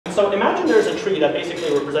So imagine there's a tree that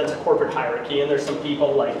basically represents a corporate hierarchy, and there's some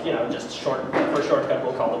people like, just for shortcut,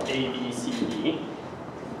 we'll call it A, B, C, D.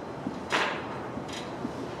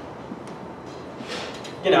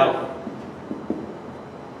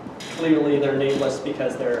 Clearly they're nameless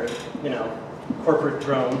because they're, corporate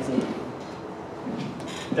drones and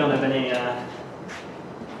don't have any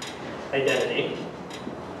identity.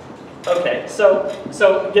 Okay, so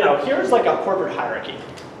here's like a corporate hierarchy.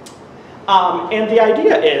 And the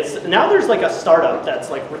idea is, now there's like a startup that's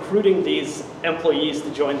like recruiting these employees to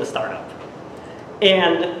join the startup.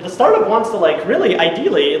 And the startup wants to like, really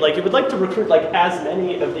ideally, like it would like to recruit like as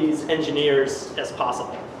many of these engineers as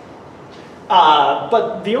possible.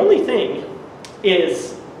 But the only thing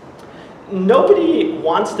is, nobody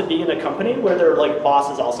wants to be in a company where their like boss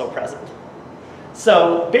is also present.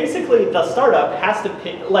 So basically the startup has to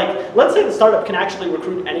pick, like, let's say the startup can actually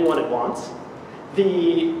recruit anyone it wants.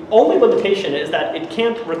 The only limitation is that it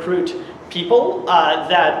can't recruit people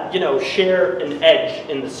that share an edge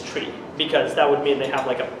in this tree, because that would mean they have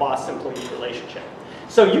like a boss-employee relationship.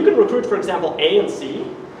 So you can recruit, for example, A and C,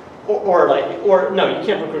 or no, you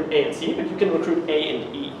can't recruit A and C, but you can recruit A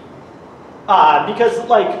and E, because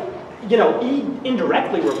like E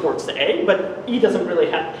indirectly reports to A, but E doesn't really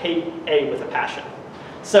hate A with a passion.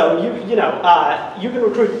 So you can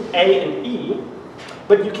recruit A and E,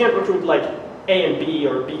 but you can't recruit like A and B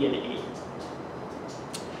or B and E.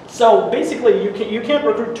 So basically, you can't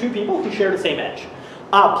recruit two people who share the same edge.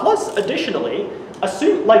 Plus, additionally,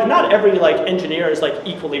 assume like not every like engineer is like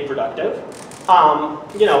equally productive.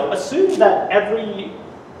 Assume that every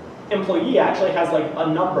employee actually has like a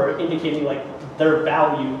number indicating like their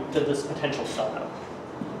value to this potential startup.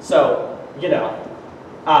 So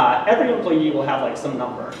every employee will have like some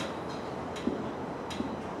number,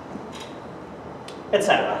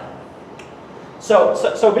 etc.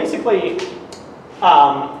 So basically,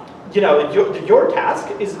 your task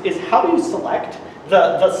is how do you select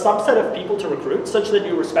the subset of people to recruit such that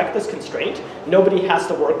you respect this constraint, nobody has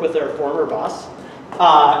to work with their former boss,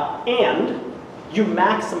 and you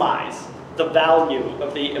maximize the value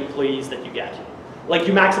of the employees that you get. Like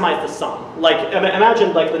you maximize the sum. Like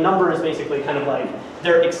imagine like the number is basically kind of like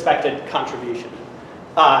their expected contribution.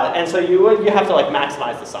 And so you have to like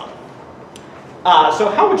maximize the sum. So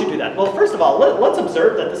how would you do that? Well, first of all, let's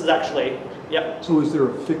observe that this is actually, yep. So is there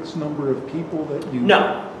a fixed number of people that you...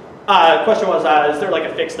 No. Question was, is there like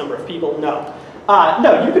a fixed number of people? No.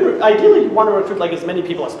 No, you could ideally want to recruit like as many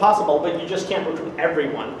people as possible, but you just can't recruit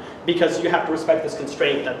everyone because you have to respect this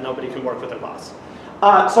constraint that nobody can work with their boss.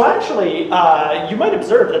 So actually, you might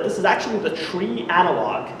observe that this is actually the tree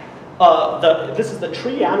analog. This is the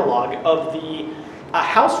tree analog of the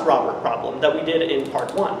house robber problem that we did in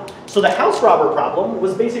part 1. So the house robber problem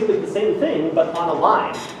was basically the same thing, but on a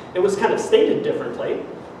line. It was kind of stated differently,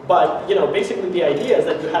 but basically the idea is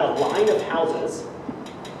that you had a line of houses,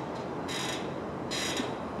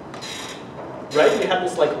 right? You had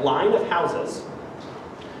this like line of houses,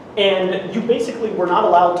 and you basically were not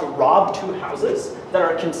allowed to rob two houses that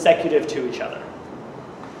are consecutive to each other,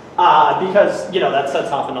 because that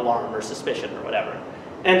sets off an alarm or suspicion or whatever.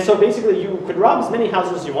 And so basically you could rob as many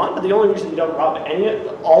houses as you want, but the only reason you don't rob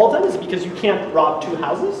all of them is because you can't rob two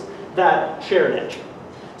houses that share an edge.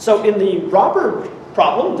 So in the robber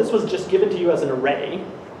problem, this was just given to you as an array,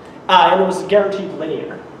 and it was guaranteed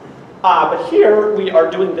linear. But here we are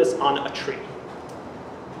doing this on a tree.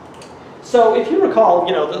 So if you recall,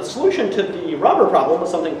 the solution to the robber problem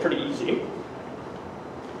was something pretty easy.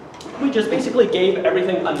 We just basically gave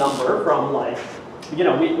everything a number from like,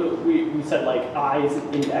 we said like I is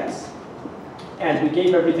an index, and we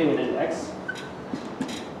gave everything an index.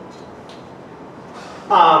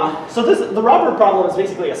 So the robber problem is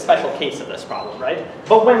basically a special case of this problem, right?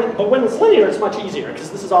 But when it's linear, it's much easier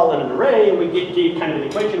because this is all in an array, and we gave kind of an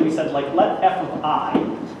equation. We said like let f of I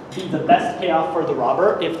be the best payoff for the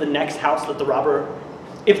robber if the next house that the robber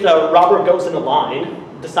goes in a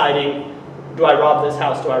line deciding, do I rob this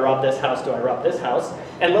house, do I rob this house, do I rob this house?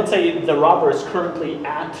 And let's say the robber is currently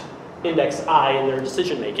at index I in their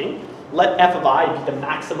decision making. Let f of I be the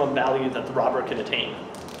maximum value that the robber can attain,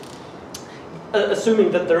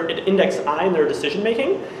 assuming that they're at index I in their decision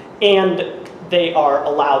making, and they are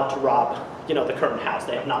allowed to rob, the current house.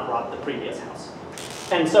 They have not robbed the previous house.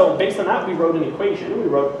 And so based on that, we wrote an equation. We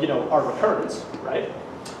wrote, our recurrence, right?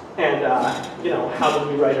 And how did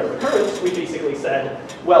we write our recurrence? We basically said,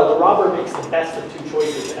 well, the robber makes the best of two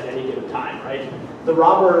choices at any given time, right? The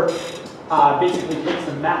robber basically takes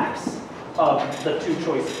the max of the two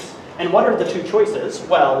choices. And what are the two choices?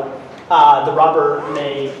 Well, the robber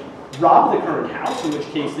may rob the current house, in which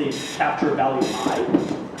case they capture value I,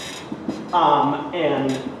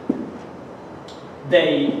 and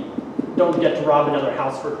they don't get to rob another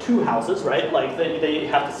house for 2 houses, right? Like they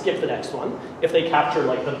have to skip the next one if they capture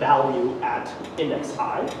like the value at index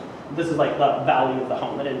I. This is like the value of the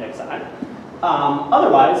home at index I.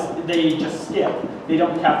 Otherwise, they just skip. They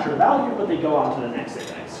don't capture the value, but they go on to the next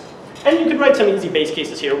index. And you can write some easy base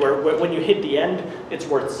cases here where when you hit the end, it's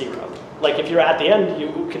worth 0. Like if you're at the end,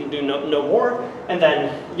 you can do no more, and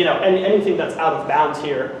then anything that's out of bounds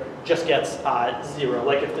here just gets 0.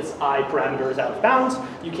 Like if this I parameter is out of bounds,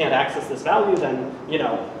 you can't access this value, then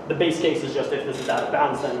the base case is just if this is out of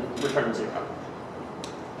bounds, then return 0.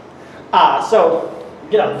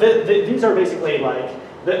 These are basically like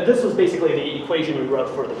this was basically the equation we wrote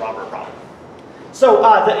for the robber problem. So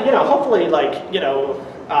hopefully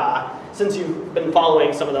since you've been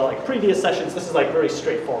following some of the previous sessions, this is very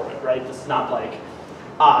straightforward, right? This is not like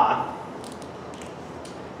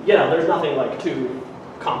there's nothing too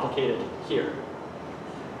complicated here.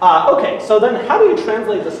 Okay, so then how do you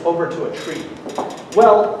translate this over to a tree?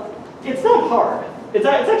 Well, it's not hard. It's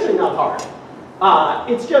actually not hard.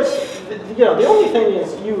 It's just the only thing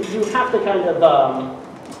is you have to kind of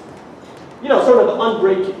sort of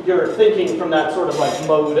unbreak your thinking from that sort of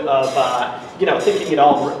mode of thinking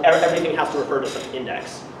everything has to refer to some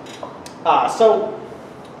index. It's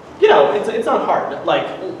not hard.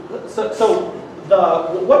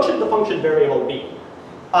 What should the function variable be?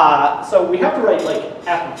 So we have to write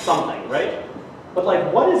f of something, right? But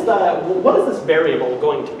what is this variable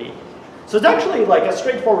going to be? So it's actually a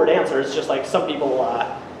straightforward answer. It's just some people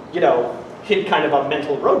hit kind of a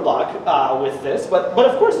mental roadblock with this, but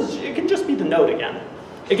of course it can just be the node again.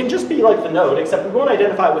 It can just be the node, except we won't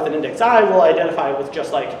identify with an index I. We'll identify with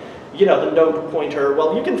just the node pointer.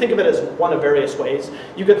 Well, you can think of it as one of various ways.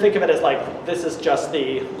 You could think of it as this is just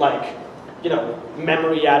the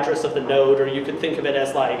memory address of the node, or you could think of it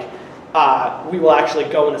as we will actually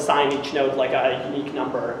go and assign each node a unique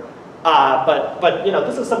number. But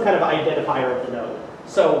this is some kind of identifier of the node.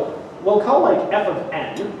 So we'll call f of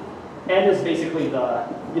n. N is basically the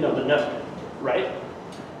the node, right?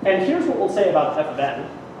 And here's what we'll say about f of n.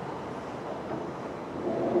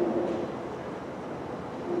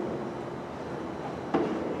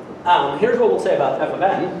 Here's what we'll say about f of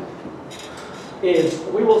n is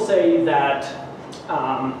we will say that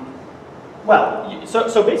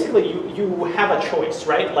so basically you have a choice,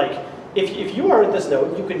 right? If you are at this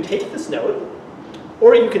node, you can take this node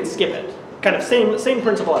or you can skip it. Kind of same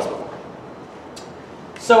principle as before.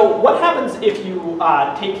 So what happens if you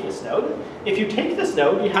take this node? If you take this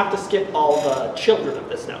node, you have to skip all the children of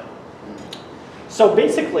this node. So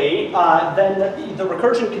basically, then the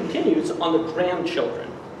recursion continues on the grandchildren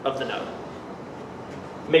of the node.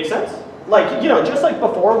 Make sense? Just like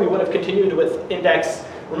before, we would have continued with index.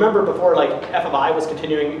 Remember before, f of I was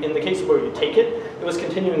continuing, in the case where you take it, it was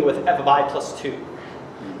continuing with f of I plus 2.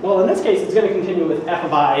 Well, in this case, it's going to continue with f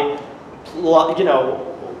of I, well,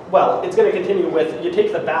 it's going to continue with, you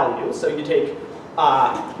take the value, so you take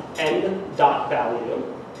n dot value,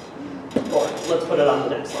 or let's put it on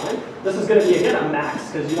the next line. This is going to be, again, a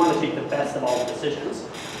max, because you want to take the best of all the decisions.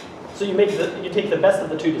 So you take the best of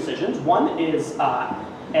the 2 decisions. One is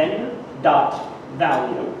n dot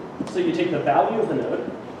value, so you take the value of the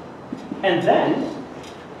node, and then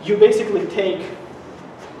you basically take,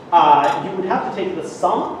 you would have to take the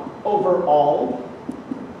sum over all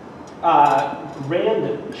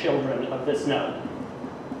grandchildren of this node.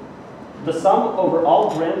 The sum over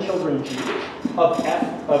all grandchildren g of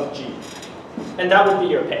f of g. And that would be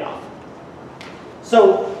your payoff.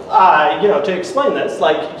 So, to explain this,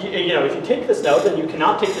 if you take this node, then you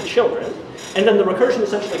cannot take the children, and then the recursion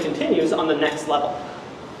essentially continues on the next level.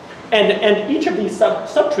 And each of these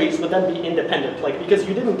subtrees would then be independent, because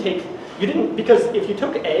because if you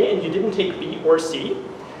took A and you didn't take B or C,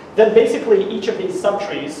 then basically each of these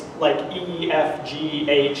subtrees, E, F, G,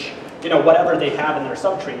 H, whatever they have in their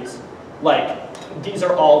subtrees, these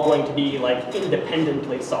are all going to be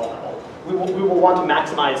independently solvable. We will want to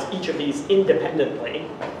maximize each of these independently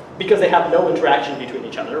because they have no interaction between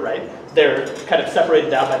each other, right? They're kind of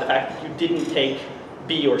separated out by the fact that you didn't take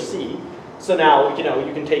B or C. So now,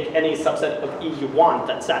 you can take any subset of E you want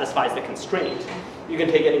that satisfies the constraint. You can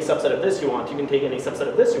take any subset of this you want. You can take any subset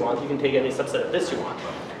of this you want. You can take any subset of this you want.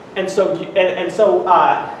 And so,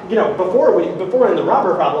 before in the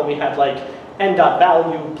robber problem, we had n dot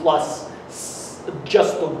value plus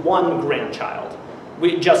just the one grandchild.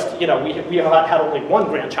 We just, we had only one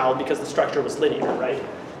grandchild because the structure was linear, right?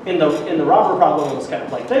 In the robber problem, it was kind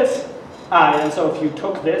of like this. And so if you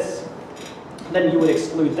took this, then you would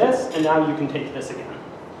exclude this, and now you can take this again.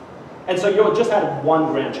 And so you'll just have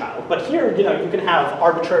one grandchild. But here, you can have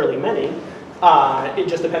arbitrarily many. It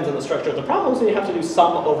just depends on the structure of the problem, so you have to do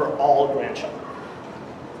sum over all grandchildren.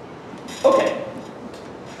 Okay.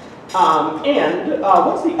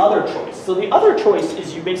 What's the other choice? So the other choice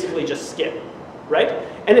is you basically just skip, right?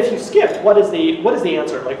 And if you skip, what is the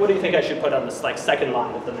answer? Like, what do you think I should put on this second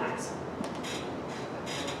line of the max?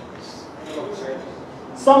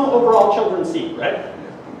 Sum over all children C, right?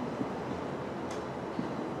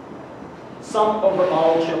 Sum over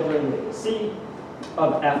all children C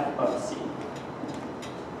of f of C.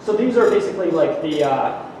 So these are basically like these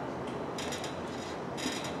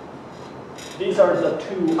are the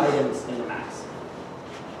two items in the max.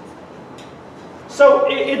 So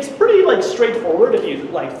it's pretty straightforward if you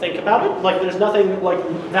think about it. There's nothing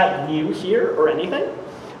that new here or anything.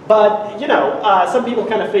 But some people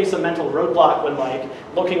kind of face a mental roadblock when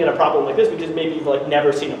looking at a problem like this because maybe you've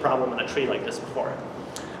never seen a problem in a tree like this before.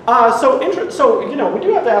 So we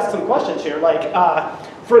do have to ask some questions here.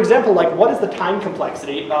 For example, what is the time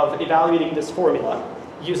complexity of evaluating this formula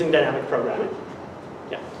using dynamic programming?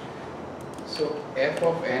 Yeah. So f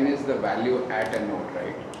of n is the value at a node,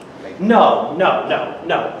 right? No.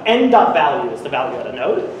 N dot value is the value at a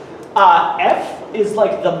node. F is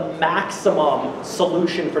the maximum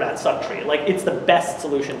solution for that subtree. It's the best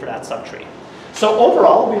solution for that subtree. So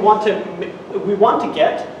overall, we want to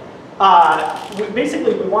get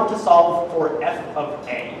basically we want to solve for f of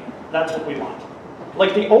a. That's what we want.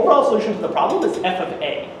 The overall solution to the problem is f of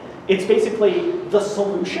a. It's basically the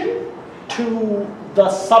solution to the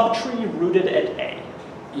subtree rooted at a.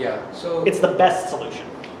 Yeah. So it's the best solution.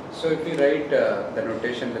 So if we write the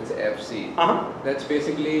notation, let's say fc, that's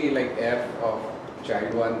basically f of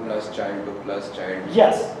child 1 plus child 2 plus child.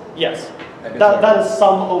 Yes. That is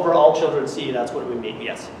sum over all children C. That's what we mean.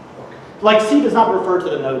 Yes. Okay. C does not refer to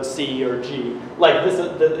the node C or G.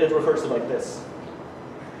 It refers to this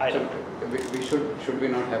item. So should we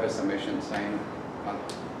not have a summation sign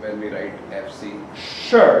when we write fc?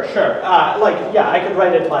 Sure. Yeah, I could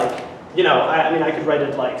write it I could write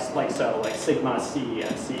it so, sigma C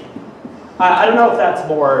and C. I don't know if that's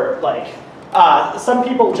more some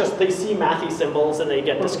people they see mathy symbols and they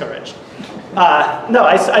get discouraged. No,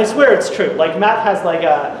 I swear it's true. Math has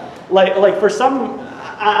for some,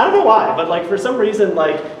 I don't know why, but for some reason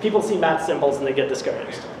people see math symbols and they get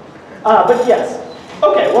discouraged. But yes.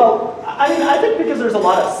 Okay, well, I think because there's a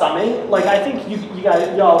lot of summing, I think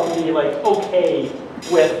y'all can be okay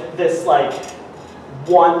with this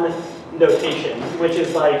one notation, which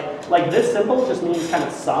is this symbol just means kind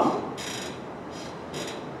of sum.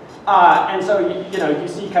 And so you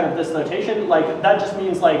see kind of this notation, that just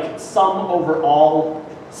means sum over all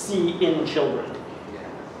C in children.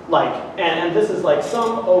 And this is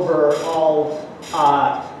sum over all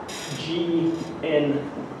G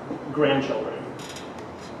in grandchildren.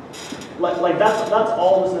 That's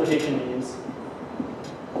all this notation means.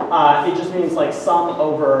 It just means sum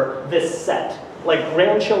over this set.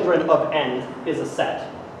 Grandchildren of n is a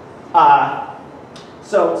set.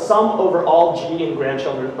 So sum over all G in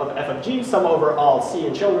grandchildren of f of G, sum over all C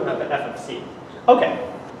in children of f of C. Okay.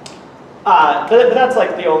 But that's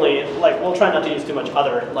the only, we'll try not to use too much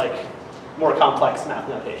other, more complex math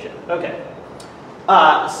notation. Okay.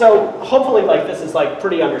 So hopefully this is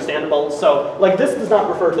pretty understandable. So this does not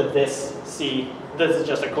refer to this C. This is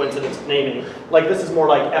just a coincidence of naming. This is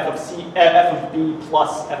more f of B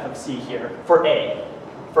plus f of C here for A.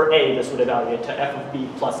 For A, this would evaluate to f of B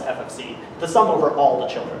plus f of C, the sum over all the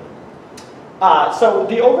children. So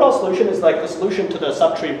the overall solution is the solution to the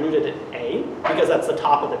subtree rooted at A, because that's the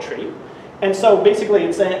top of the tree. And so basically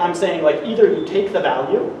I'm saying either you take the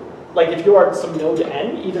value, if you are some node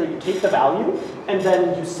n, either you take the value and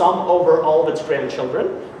then you sum over all of its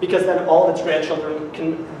grandchildren, because then all of its grandchildren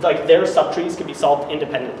can, their subtrees can be solved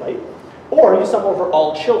independently. Or you sum over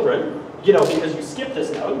all children, because you skip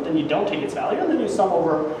this node, then you don't take its value, and then you sum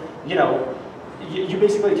over, you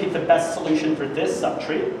basically take the best solution for this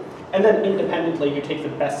subtree, and then independently you take the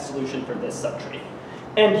best solution for this subtree.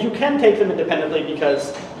 And you can take them independently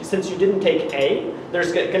because since you didn't take A,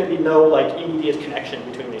 there's going to be no immediate connection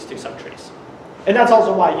between these two subtrees. And that's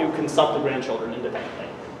also why you can sum the grandchildren independently.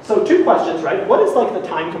 So two questions, right? What is the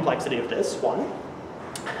time complexity of this, one?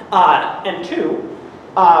 And two,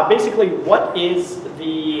 basically what is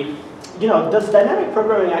the, does dynamic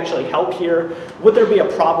programming actually help here? Would there be a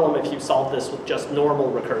problem if you solve this with just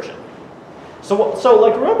normal recursion? So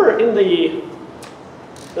remember in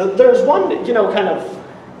there's one, kind of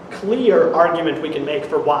clear argument we can make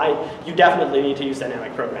for why you definitely need to use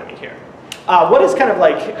dynamic programming here. What is kind of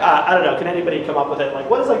I don't know, can anybody come up with it?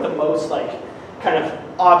 What is the most kind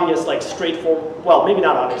of obvious, like straightforward, well, maybe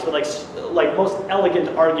not obvious, but like most elegant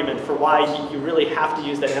argument for why you really have to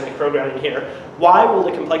use dynamic programming here. Why will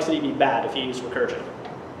the complexity be bad if you use recursion?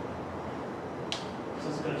 So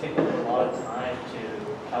it's going to take a lot of time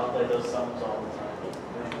to calculate those sums all the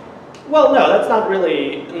time. Well, no, that's not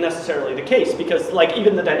really necessarily the case, because like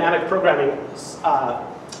even the dynamic programming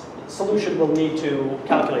solution will need to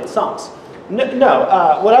calculate sums.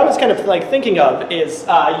 No, what I was kind of like thinking of is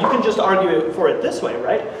you can just argue for it this way,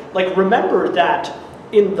 right? Like remember that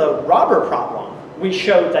in the robber problem, we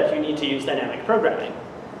showed that you need to use dynamic programming.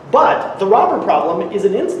 But the robber problem is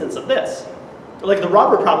an instance of this. Like the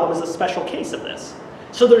robber problem is a special case of this.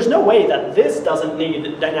 So there's no way that this doesn't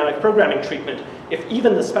need dynamic programming treatment if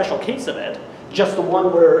even the special case of it, just the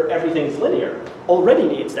one where everything's linear, already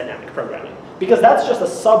needs dynamic programming. Because that's just a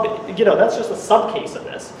that's just a sub case of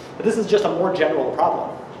this. But this is just a more general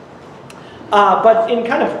problem. But in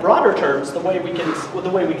kind of broader terms, the way we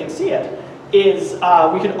can see it is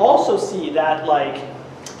we can also see that like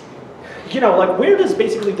where does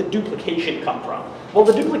basically the duplication come from? Well,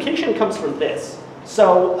 the duplication comes from this.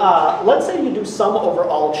 So let's say you do sum over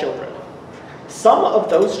all children. Some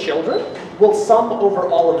of those children will sum over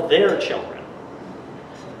all of their children.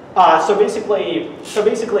 So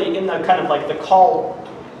basically in the kind of like the call,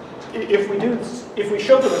 if we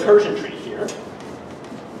show the recursion tree here,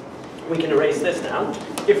 we can erase this now.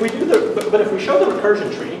 If we show the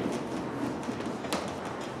recursion tree,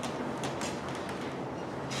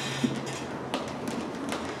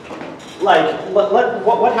 like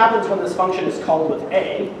what happens when this function is called with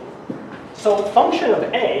A? So function of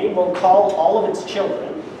A will call all of its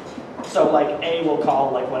children. So like A will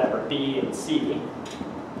call like whatever, B and C.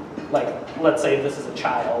 Like let's say this is a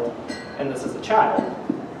child and this is a child.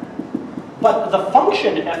 But the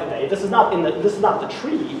function f of A, this is not the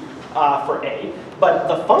tree for A, but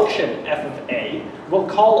the function f of A will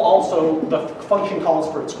call also the function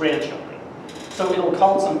calls for its grandchildren. So it'll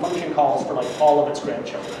call some function calls for like all of its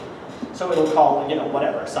grandchildren. So it'll call,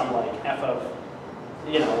 whatever, some like f of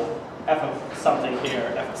something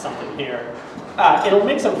here, f of something here. It'll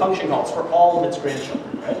make some function calls for all of its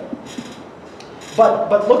grandchildren, right?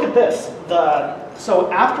 But look at this.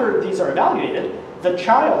 So after these are evaluated, the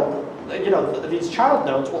child, these child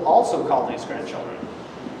nodes will also call these grandchildren.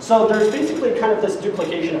 So there's basically kind of this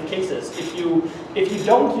duplication of cases. If you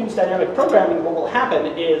don't use dynamic programming, what will happen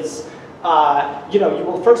is you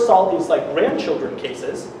will first solve these like grandchildren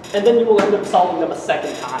cases, and then you will end up solving them a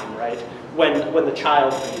second time, right? When the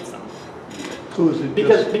child needs them. So is it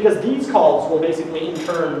because these calls will basically in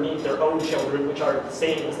turn need their own children, which are the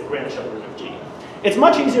same as the grandchildren of G. It's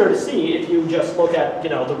much easier to see if you just look at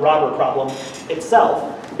the robber problem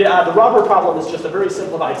itself. The robber problem is just a very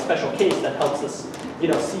simplified special case that helps us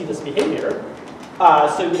see this behavior.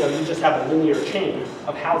 So you just have a linear chain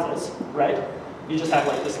of houses, right? You just have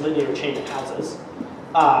like this linear chain of houses.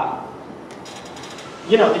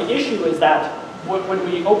 The issue is that when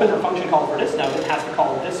we open a function call for this node, it has to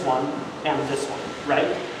call this one and this one,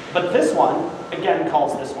 right? But this one, again,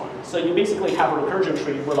 calls this one. So you basically have a recursion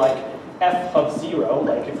tree where like f of 0,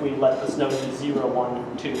 like if we let this node be 0,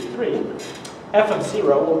 1, 2, 3, f of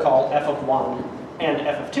 0 will call f of 1 and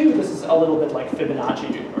f of 2. This is a little bit like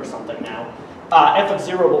Fibonacci or something now. F of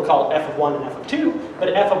 0 will call f of 1 and f of 2, but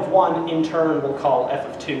f of 1 in turn will call f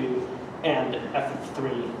of 2 and f of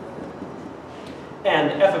 3.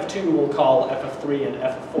 And f of 2 will call f of 3 and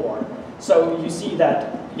f of 4. So you see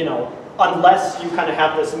that, unless you kind of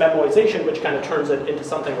have this memoization, which kind of turns it into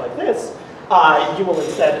something like this, you will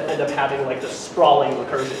instead end up having like this sprawling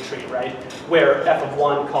recursion tree, right? Where f of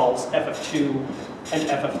 1 calls f of 2 and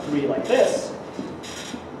f of 3 like this.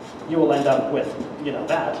 You will end up with,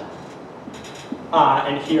 that.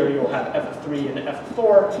 And here you'll have f of 3 and f of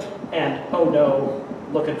 4. And oh no,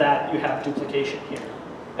 look at that, you have duplication here.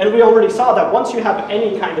 And we already saw that once you have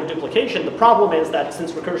any kind of duplication, the problem is that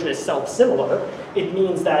since recursion is self-similar, it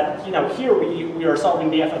means that, here we are solving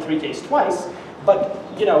the f of 3 case twice, but,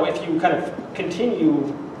 if you kind of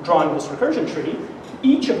continue drawing this recursion tree,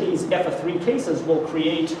 each of these f of 3 cases will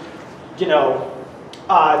create, they'll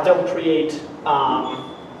create,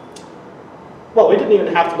 well, we didn't even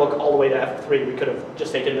have to look all the way to f of 3, we could have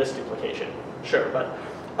just taken this duplication, sure, but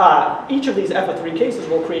each of these f of 3 cases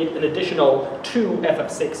will create an additional 2 f of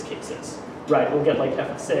 6 cases, right? We'll get like f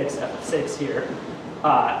of 6 here,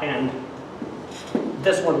 and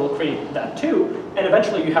this one will create that too, and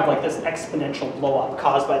eventually you have like this exponential blow up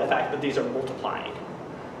caused by the fact that these are multiplying.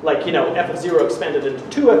 Like, f of 0 expanded into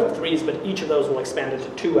 2 f of 3s, but each of those will expand into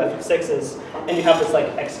 2 f of 6s, and you have this like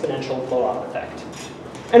exponential blow up effect.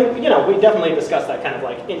 And we definitely discussed that kind of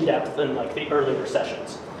like in depth in like the earlier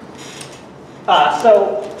sessions. We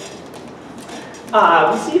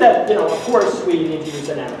see that, of course, we need to use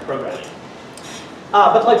dynamic programming.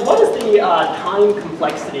 But like, what is the time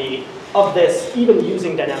complexity of this, even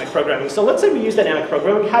using dynamic programming? So let's say we use dynamic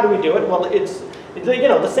programming. How do we do it? Well, it's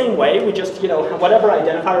the same way. We just, whatever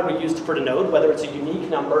identifier we used for the node, whether it's a unique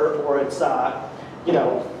number or it's,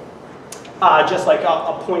 just like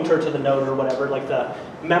a pointer to the node or whatever, like the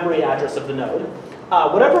memory address of the node.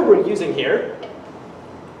 Whatever we're using here,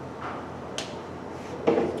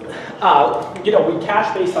 we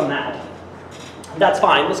cache based on that. That's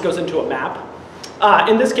fine. This goes into a map.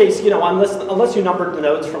 In this case, unless you numbered the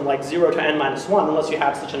nodes from like 0 to n minus 1, unless you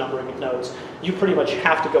have such a numbering of nodes, you pretty much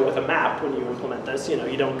have to go with a map when you implement this.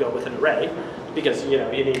 You don't go with an array because you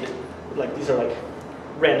need, like, these are like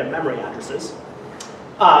random memory addresses.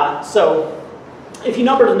 So if you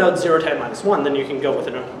number the nodes 0 to n minus 1, then you can go with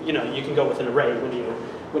an array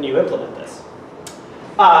when you implement this.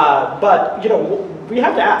 But we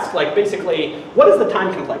have to ask, like, basically, what is the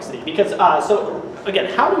time complexity? Because so again,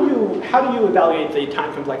 how do you evaluate the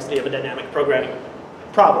time complexity of a dynamic programming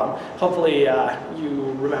problem? Hopefully,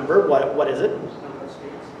 you remember what is it? Number of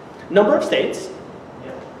states. Number of states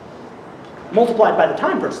Yeah. multiplied by the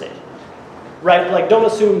time per state, right? Like, don't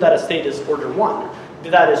assume that a state is order 1.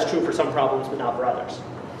 That is true for some problems, but not for others.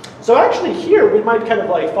 So actually, here we might kind of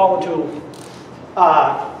like fall into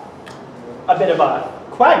a bit of a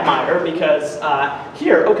quagmire because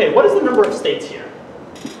here, okay, what is the number of states here?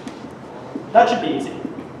 That should be easy.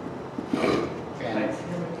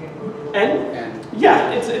 N?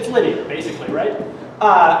 Yeah, it's linear, basically, right?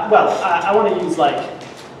 Well, I want to use like,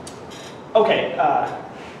 okay,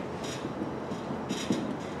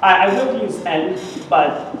 I will use n,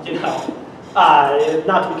 but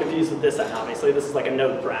not to be confused with this n, obviously. This is like a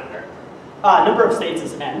node parameter. Number of states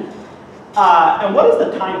is n. And what is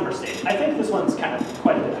the time per state? I think this one's kind of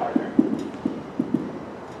quite a bit harder.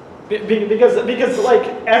 Because like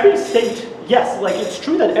every state, yes, like it's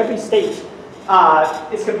true that every state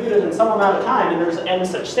is computed in some amount of time and there's n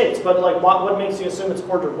such states, but like what makes you assume it's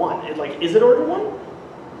order 1? Is it order 1?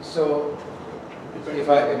 So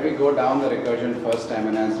if we go down the recursion first time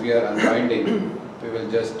and as we are unwinding, we will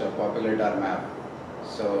just populate our map.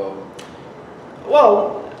 So,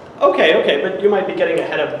 well, okay, but you might be getting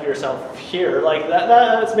ahead of yourself here. Like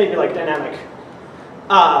that's maybe like dynamic.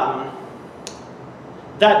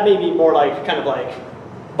 That may be more like kind of like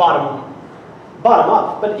bottom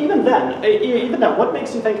up. But even then, what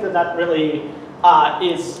makes you think that really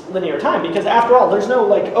is linear time? Because after all, there's no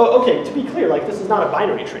like, oh, okay, to be clear, like this is not a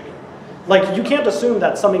binary tree. Like you can't assume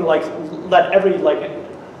that something like that every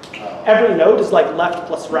node is like left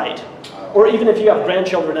plus right. Or even if you have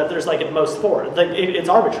grandchildren, that there's like at most 4. Like it's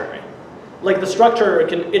arbitrary. Like the structure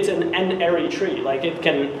it's an n-ary tree. Like it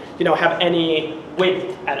can have any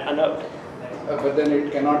width at a node. but then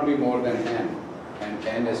it cannot be more than n, and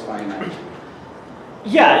n is finite.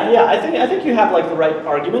 Yeah. I think you have like the right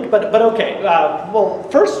argument, but okay. Well,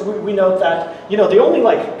 first we note that the only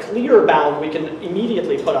like clear bound we can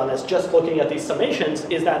immediately put on this, just looking at these summations,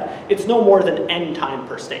 is that it's no more than n time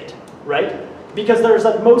per state, right? Because there's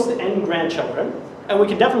at most n grandchildren, and we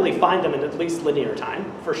can definitely find them in at least linear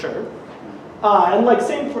time for sure. And like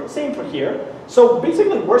same for here. So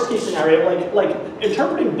basically, worst case scenario, like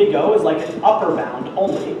interpreting big O is like an upper bound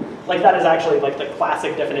only. Like that is actually like the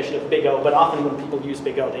classic definition of big O. But often when people use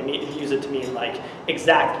big O, they use it to mean like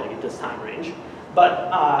exactly this time range.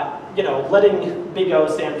 But letting big O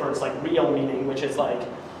stand for its like real meaning, which is like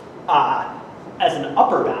as an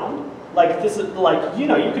upper bound. Like this is like you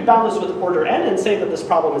could bound this with order n and say that this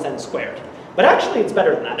problem is n squared. But actually, it's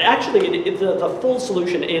better than that. Actually, the full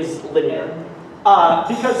solution is linear.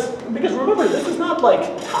 Because remember, this is not like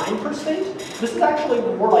time per state. This is actually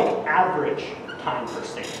more like average time per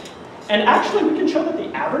state. And actually, we can show that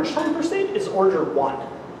the average time per state is order 1.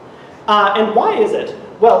 And why is it?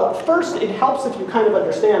 Well, first, it helps if you kind of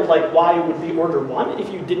understand like why it would be order 1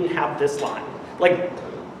 if you didn't have this line. Like,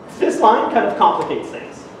 this line kind of complicates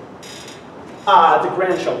things. The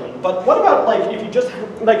grandchildren. But what about like if you just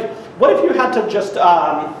like what if you had to just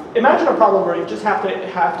imagine a problem where you just have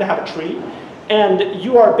to have a tree, and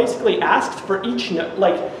you are basically asked for each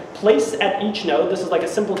place at each node. This is like a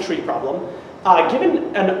simple tree problem.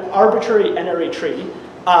 Given an arbitrary n-ary tree,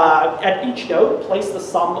 at each node, place the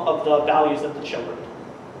sum of the values of the children.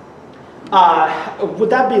 Would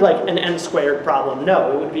that be like an n squared problem?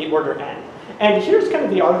 No, it would be order n. And here's kind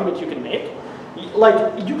of the argument you can make.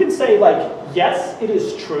 Like, you can say, like, yes, it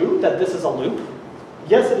is true that this is a loop.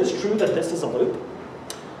 Yes, it is true that this is a loop.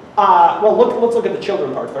 Well, let's look at the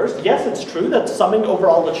children part first. Yes, it's true that summing over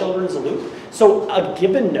all the children is a loop. So a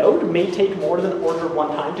given node may take more than order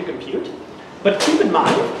 1 time to compute. But keep in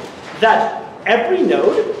mind that every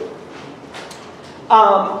node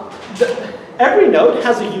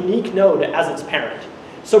has a unique node as its parent.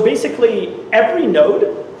 So basically, every node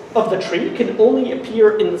of the tree can only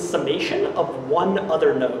appear in the summation of one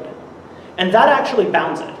other node. And that actually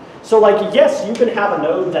bounds it. So like, yes, you can have a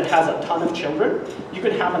node that has a ton of children. You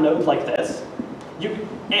can have a node like this.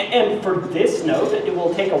 And for this node, it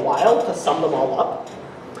will take a while to sum them all up.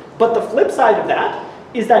 But the flip side of that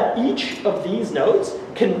is that each of these nodes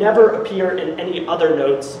can never appear in any other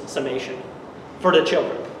node's summation for the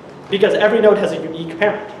children, because every node has a unique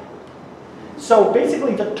parent. So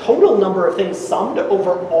basically, the total number of things summed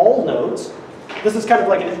over all nodes, this is kind of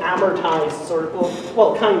like an amortized sort of,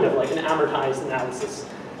 well, kind of like an amortized analysis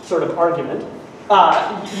sort of argument.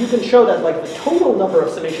 You can show that like the total number of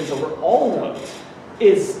summations over all nodes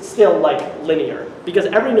is still like linear, because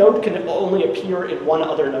every node can only appear in one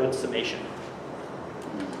other node's summation.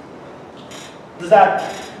 Does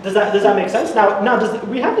that make sense? Now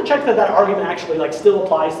we have to check that that argument actually like still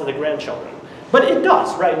applies to the grandchildren. But it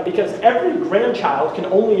does, right? Because every grandchild can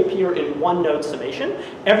only appear in one node summation.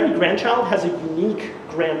 Every grandchild has a unique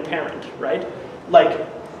grandparent, right? Like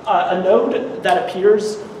a node that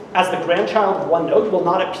appears as the grandchild of one node will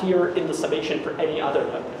not appear in the summation for any other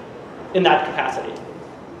node in that capacity.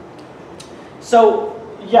 So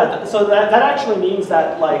yeah, so that actually means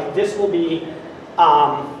that like this will be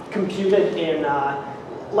computed in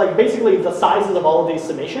like basically the sizes of all of these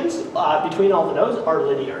summations between all the nodes are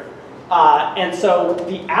linear. And so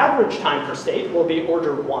the average time per state will be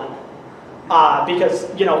order 1.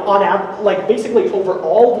 Because, you know, on average, like basically over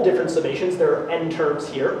all the different summations, there are n terms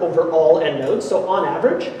here over all n nodes. So on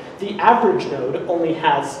average, the average node only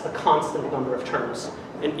has a constant number of terms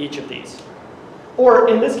in each of these. Or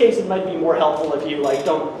in this case, it might be more helpful if you like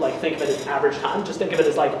don't like think of it as average time. Just think of it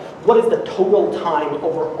as like, what is the total time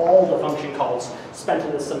over all the function calls spent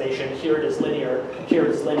in this summation? Here it is linear, here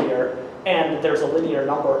it is linear. And there's a linear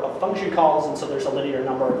number of function calls, and so there's a linear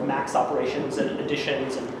number of max operations and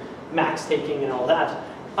additions and max taking and all that.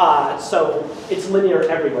 So it's linear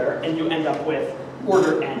everywhere, and you end up with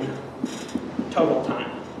order n total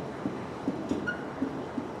time.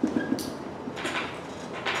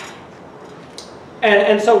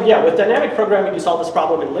 And so yeah, with dynamic programming, you solve this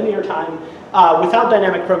problem in linear time. Without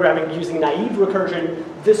dynamic programming, using naive recursion,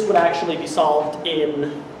 this would actually be solved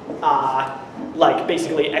in like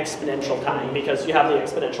basically exponential time, because you have the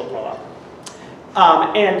exponential blow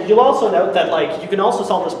up. And you'll also note that like you can also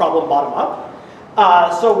solve this problem bottom up.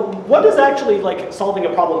 So what does actually like solving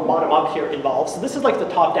a problem bottom up here involve? So this is like the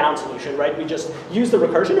top down solution, right? We just use the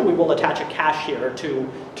recursion and we will attach a cache here to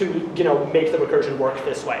you know make the recursion work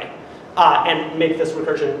this way. And make this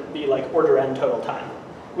recursion be like order n total time.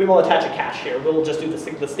 We will attach a cache here. We'll just do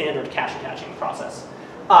the standard cache attaching process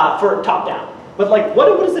for top down. But like,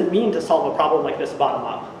 what does it mean to solve a problem like this bottom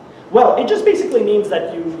up? Well, it just basically means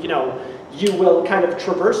that you will kind of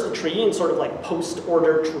traverse the tree in sort of like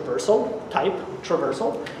post-order traversal type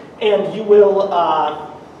traversal, and you will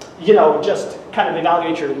just kind of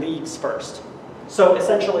evaluate your leads first. So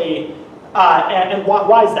essentially. And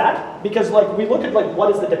why is that? Because like we look at like what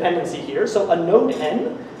is the dependency here. So a node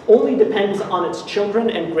n only depends on its children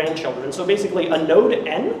and grandchildren. So basically a node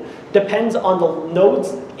n depends on the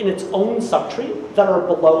nodes in its own subtree that are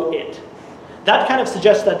below it. That kind of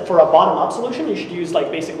suggests that for a bottom-up solution, you should use like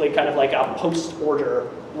basically kind of like a post-order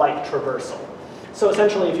like traversal. So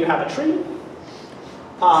essentially if you have a tree,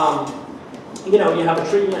 you have a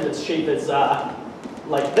tree and its shape is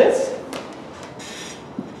like this.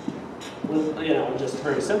 Just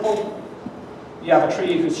very simple. You have a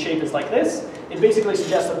tree whose shape is like this. It basically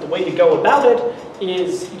suggests that the way to go about it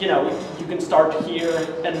is, you can start here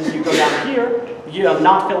and you go down here. You're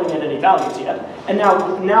not filling in any values yet. And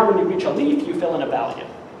now when you reach a leaf, you fill in a value.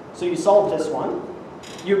 So you solve this one.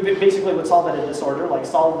 You basically would solve it in this order, like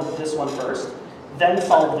solve this one first, then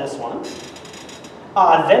solve this one.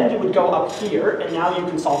 Then you would go up here, and now you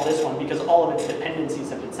can solve this one because all of its dependencies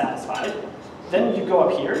have been satisfied. Then you go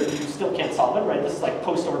up here, and you still can't solve it, right? This is like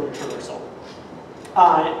post-order traversal.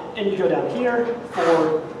 And you go down here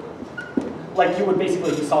for, like you would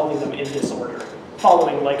basically be solving them in this order,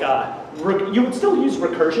 following like you would still use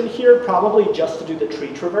recursion here, probably just to do the tree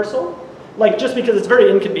traversal, like just because it's very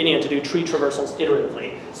inconvenient to do tree traversals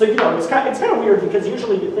iteratively. So it's kind of weird because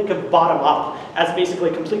usually you think of bottom up as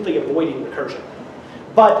basically completely avoiding recursion.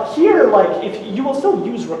 But here, like, if you will still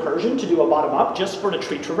use recursion to do a bottom-up just for the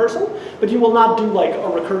tree traversal, but you will not do like a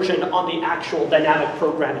recursion on the actual dynamic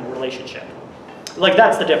programming relationship. Like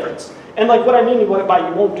that's the difference. And like what I mean by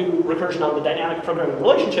you won't do recursion on the dynamic programming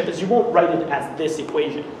relationship is you won't write it as this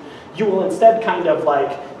equation. You will instead kind of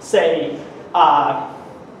like say,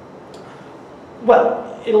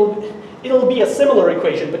 well, it'll be a similar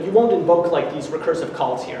equation, but you won't invoke like these recursive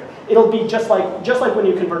calls here. It'll be just like when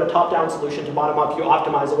you convert a top-down solution to bottom-up, you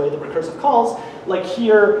optimize away the recursive calls. Like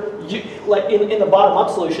here, like in the bottom-up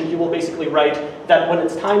solution, you will basically write that when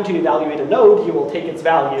it's time to evaluate a node, you will take its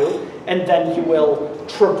value, and then you will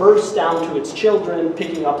traverse down to its children,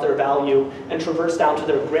 picking up their value, and traverse down to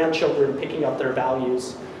their grandchildren, picking up their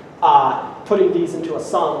values, putting these into a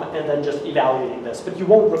sum, and then just evaluating this. But you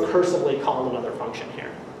won't recursively call another function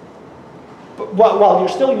here. But while you're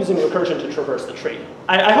still using recursion to traverse the tree.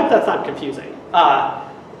 I hope that's not confusing.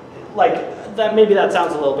 Maybe that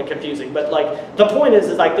sounds a little bit confusing, but like the point is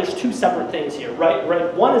like there's two separate things here,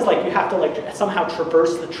 right? One is like you have to like somehow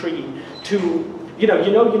traverse the tree to, you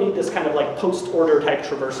need this kind of like post-order type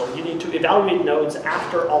traversal. You need to evaluate nodes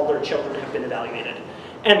after all their children have been evaluated.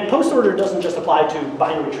 And post-order doesn't just apply to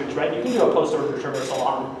binary trees, right? You can do a post-order traversal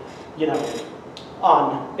on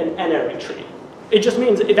an n-array tree. It just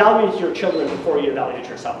means evaluate your children before you evaluate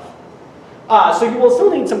yourself. So you will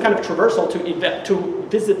still need some kind of traversal to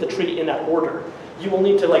visit the tree in that order. You will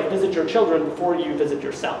need to like visit your children before you visit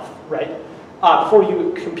yourself, right? Before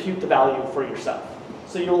you compute the value for yourself.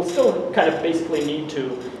 So you'll still kind of basically need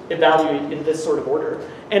to evaluate in this sort of order.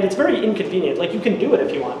 And it's very inconvenient. Like you can do it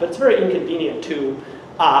if you want, but it's very inconvenient to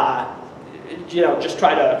just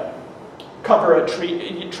try to cover a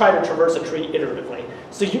tree, try to traverse a tree iteratively.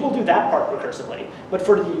 So you will do that part recursively, but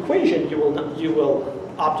for the equation, you will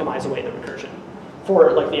optimize away the recursion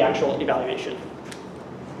for like the actual evaluation.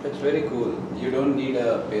 That's very cool. You don't need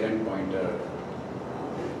a parent pointer.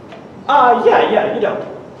 Yeah, you don't.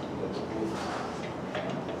 That's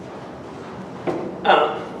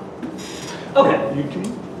cool. Okay.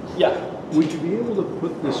 Eugene, Yeah. would you be able to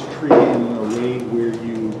put this tree in an array where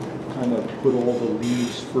you kind of put all the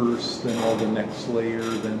leaves first, then all the next layer,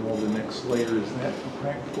 then all the next layer? Is that a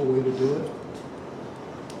practical way to do it?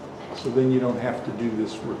 So then you don't have to do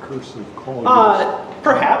this recursive call.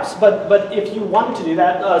 Perhaps, but if you wanted to do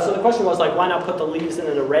that, so the question was like, why not put the leaves in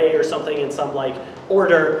an array or something in some like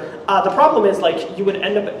order? The problem is like you would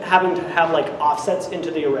end up having to have like offsets into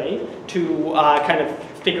the array to kind of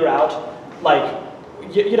figure out like,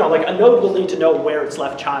 like a node will need to know where its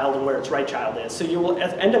left child and where its right child is. So you will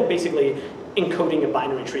end up basically encoding a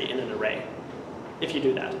binary tree in an array if you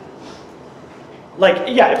do that. Like,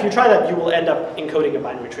 yeah, if you try that, you will end up encoding a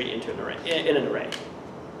binary tree into an array, in an array.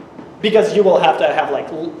 Because you will have to have like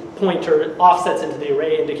pointer offsets into the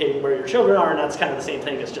array indicating where your children are, and that's kind of the same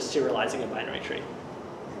thing as just serializing a binary tree.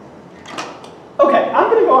 Okay, I'm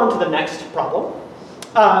going to go on to the next problem.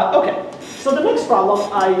 Okay, so the next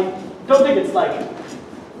problem, I don't think it's like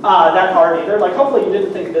that hard either. Like, hopefully you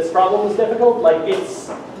didn't think this problem was difficult. Like, it's,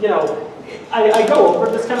 I go over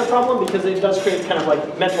this kind of problem because it does create kind of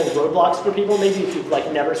like mental roadblocks for people, maybe if you've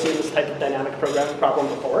like never seen this type of dynamic programming problem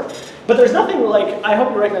before. But there's nothing like, I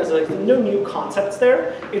hope you recognize like no new concepts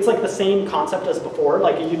there. It's like the same concept as before.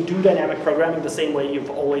 Like you do dynamic programming the same way you've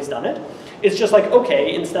always done it. It's just like,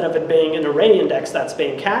 okay, instead of it being an array index that's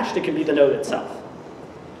being cached, it can be the node itself.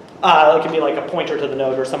 It can be like a pointer to the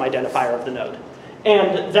node or some identifier of the node.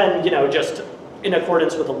 And then, just in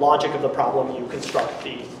accordance with the logic of the problem, you construct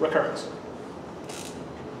the recurrence.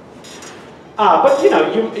 But to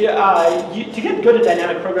get good at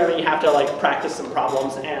dynamic programming, you have to like practice some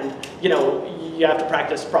problems, and you have to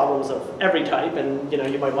practice problems of every type, and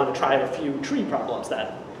you might want to try a few tree problems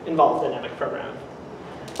that involve dynamic programming.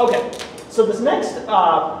 Okay, so this next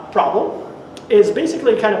problem is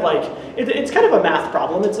basically kind of like it's kind of a math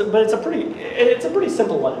problem. But it's a pretty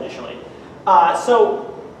simple one initially. This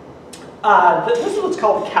is what's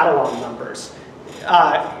called Catalan numbers.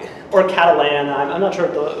 Or Catalan, I'm not sure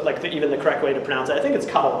even the correct way to pronounce it. I think it's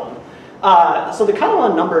Catalan. So the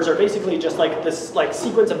Catalan numbers are basically just like this like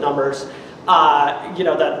sequence of numbers,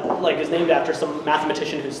 that like is named after some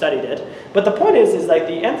mathematician who studied it. But the point is like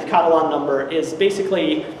the nth Catalan number is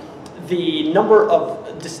basically the number of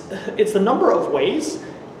it's the number of ways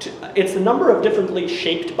it's the number of differently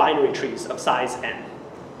shaped binary trees of size n.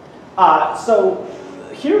 So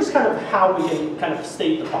here's kind of how we can kind of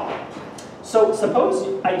state the problem. So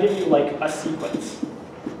suppose I give you like a sequence.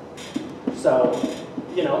 So,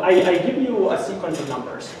 I give you a sequence of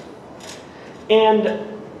numbers. And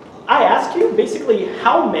I ask you basically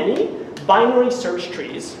how many binary search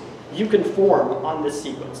trees you can form on this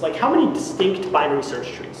sequence. Like how many distinct binary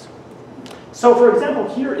search trees. So for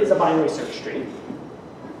example, here is a binary search tree.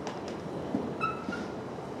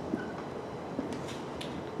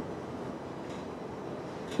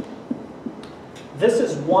 This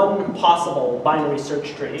is one possible binary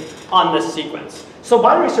search tree on this sequence. So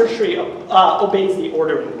binary search tree obeys the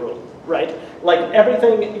ordering rule. right? Like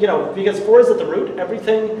everything, you know, because 4 is at the root,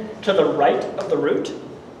 everything to the right of the root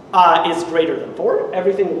is greater than 4.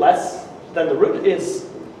 Everything less than the root is,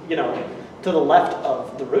 you know, to the left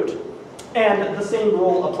of the root. And the same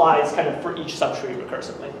rule applies kind of for each subtree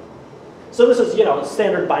recursively. So this is, you know,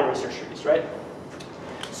 standard binary search trees, right?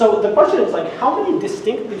 So the question is, like, how many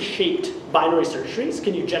distinctly shaped binary search trees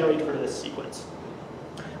can you generate for this sequence?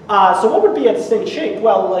 So what would be a distinct shape?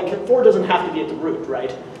 Well, like 4 doesn't have to be at the root,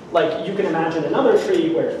 right? Like you can imagine another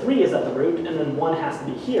tree where 3 is at the root, and then 1 has to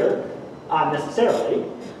be here necessarily.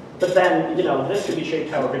 But then, you know, this could be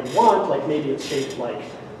shaped however you want. Like maybe it's shaped like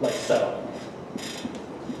so,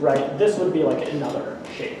 right? This would be like another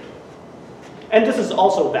shape. And this is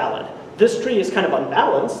also valid. This tree is kind of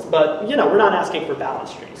unbalanced, but you know, we're not asking for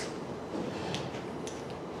balanced trees.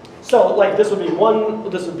 So like this would be 1,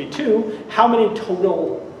 this would be 2. How many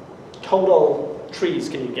total trees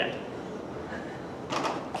can you get?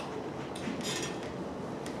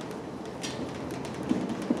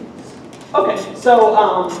 Okay,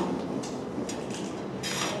 so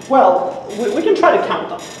well, we can try to count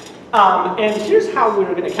them. And here's how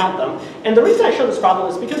we're going to count them. And the reason I show this problem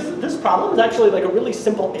is because this problem is actually like a really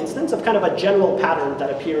simple instance of kind of a general pattern that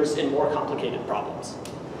appears in more complicated problems.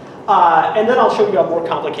 And then I'll show you a more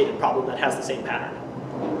complicated problem that has the same pattern.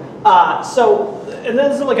 And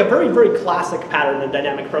this is like a very, very classic pattern in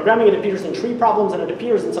dynamic programming. It appears in tree problems and it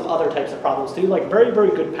appears in some other types of problems too. Like very, very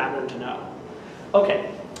good pattern to know.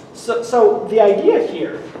 Okay, so the idea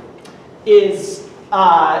here is we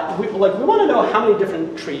want to know how many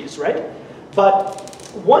different trees, right? But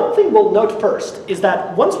one thing we'll note first is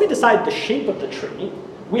that once we decide the shape of the tree,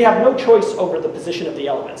 we have no choice over the position of the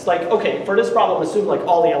elements. Like, okay, for this problem, assume like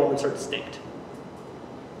all the elements are distinct.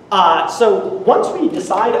 So once we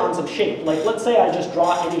decide on some shape, like let's say I just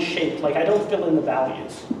draw any shape, like I don't fill in the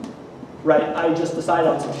values, right? I just decide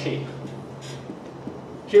on some shape.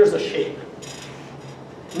 Here's a shape.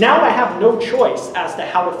 Now I have no choice as to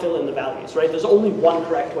how to fill in the values, right? There's only one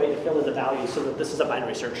correct way to fill in the values so that this is a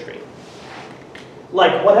binary search tree.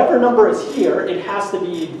 Like whatever number is here, it has to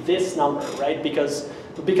be this number, right? Because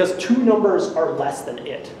 2 numbers are less than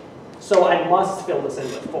it. So I must fill this in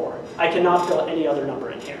with 4. I cannot fill any other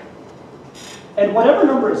number in here. And whatever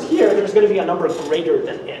number is here, there's going to be a number greater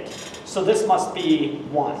than it. So this must be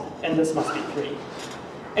 1, and this must be 3.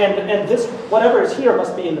 And this, whatever is here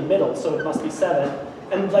must be in the middle, so it must be 7.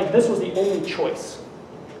 And like this was the only choice.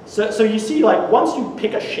 So you see, like once you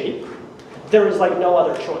pick a shape, there is like no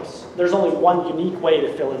other choice. There's only one unique way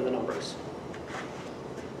to fill in the numbers.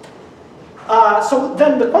 So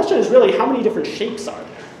then the question is really, how many different shapes are there?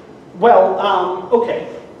 Well,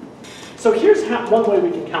 okay. So here's one way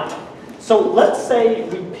we can count them. So let's say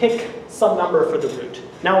we pick some number for the root.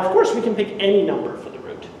 Now, of course, we can pick any number for the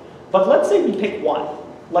root. But let's say we pick 1.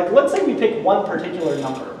 Like, let's say we pick one particular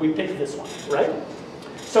number. We pick this one, right?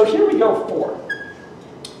 So here we go 4,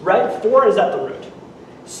 right? 4 is at the root.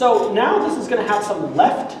 So now this is going to have some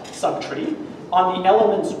left subtree on the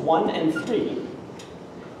elements 1 and 3.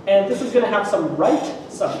 And this is going to have some right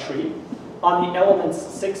subtree on the elements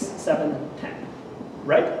 6, 7, 10,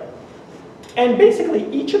 right? And basically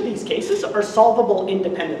each of these cases are solvable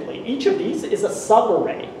independently. Each of these is a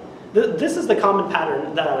subarray. This is the common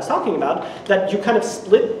pattern that I was talking about, that you kind of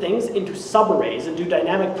split things into subarrays and do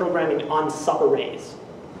dynamic programming on subarrays.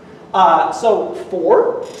 So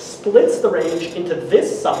 4 splits the range into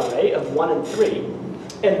this subarray of 1 and 3,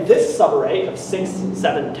 and this subarray of 6,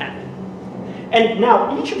 7, 10. And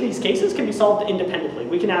now each of these cases can be solved independently.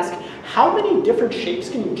 We can ask, how many different shapes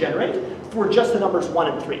can you generate for just the numbers 1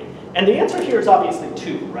 and 3? And the answer here is obviously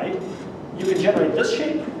 2, right? You can generate this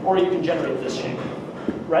shape, or you can generate this shape,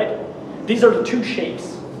 right? These are the 2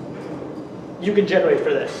 shapes you can generate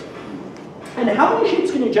for this. And how many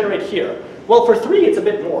shapes can you generate here? Well, for 3, it's a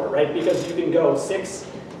bit more, right? Because you can go 6,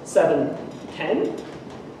 7, 10.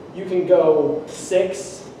 You can go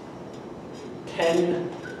 6, 10,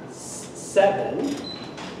 7.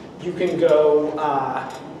 You can go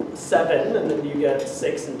 7, and then you get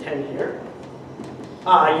 6 and 10 here.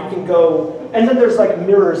 You can go, and then there's like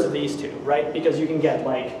mirrors of these two, right? Because you can get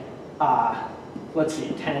like, let's see,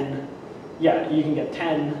 10. Yeah, you can get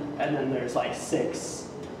 10, and then there's like 6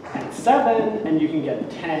 and 7, and you can get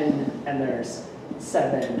 10, and there's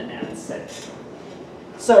 7 and 6.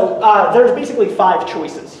 So there's basically 5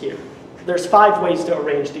 choices here. There's 5 ways to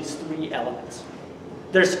arrange these 3 elements.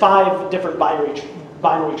 There's 5 different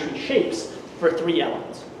binary tree shapes for 3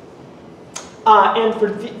 elements. And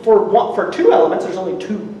for 2 elements, there's only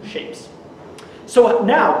 2 shapes. So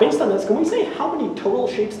now, based on this, can we say how many total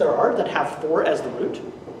shapes there are that have 4 as the root?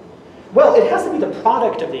 Well, it has to be the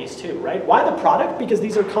product of these two, right? Why the product? Because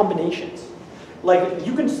these are combinations. Like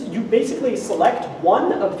you basically select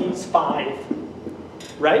one of these 5,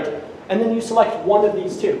 right? And then you select one of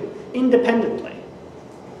these 2 independently.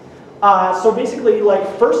 So basically,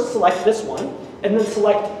 like first select this one, and then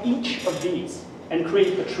select each of these and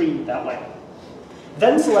create the tree that way.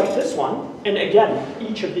 Then select this one, and again,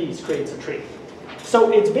 each of these creates a tree.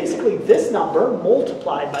 So it's basically this number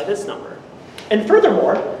multiplied by this number. And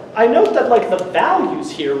furthermore, I note that like the values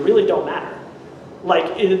here really don't matter.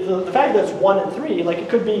 Like the fact that it's 1 and 3, like it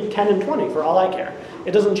could be 10 and 20 for all I care.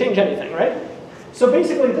 It doesn't change anything, right? So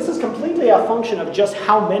basically, this is completely a function of just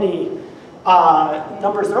how many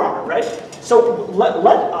numbers there are, right? So let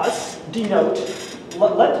us denote,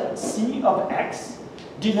 let C of x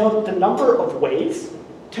denote the number of ways,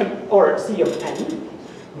 or C of n,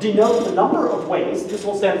 denote the number of ways. This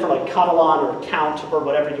will stand for like Catalan or count or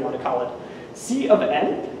whatever you want to call it. C of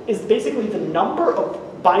n is basically the number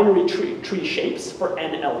of binary tree shapes for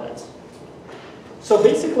n elements. So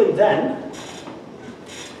basically then,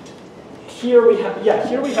 here we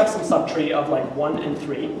have some subtree of like 1 and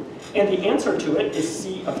 3, and the answer to it is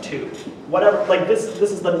C of 2. Whatever, like this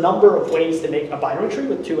is the number of ways to make a binary tree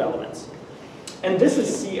with 2 elements. And this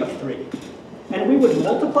is C of 3. And we would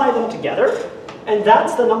multiply them together, and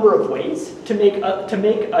that's the number of ways to make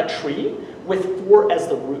a tree with 4 as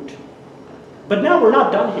the root. But now we're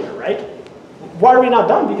not done here, right? Why are we not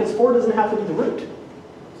done? Because 4 doesn't have to be the root.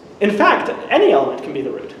 In fact, any element can be the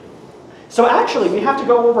root. So actually, we have to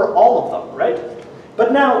go over all of them, right?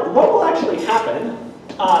 But now, what will actually happen?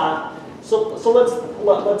 So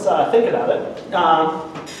let's think about it.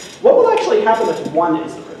 What will actually happen if 1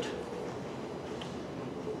 is the root?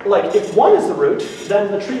 Like, if 1 is the root, then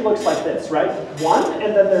the tree looks like this, right? 1,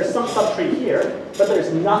 and then there's some subtree here, but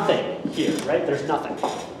there's nothing here, right? There's nothing.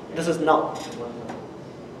 This is null.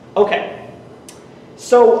 Okay.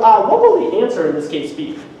 So what will the answer in this case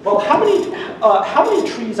be? Well, how many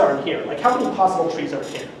trees are in here? Like, how many possible trees are in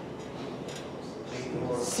here?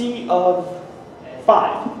 C of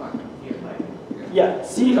 5. Yeah,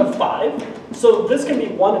 C of 5. So this can be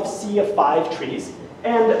one of C of 5 trees.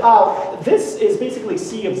 And this is basically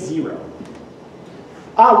C of 0.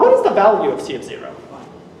 What is the value of C of 0?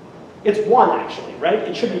 It's 1, actually, right?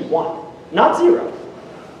 It should be 1, not 0.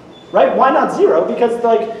 Right? Why not 0? Because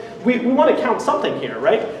like we want to count something here,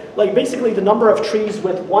 right? Like basically the number of trees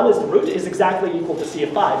with 1 as the root is exactly equal to C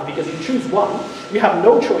of 5, because you choose 1, you have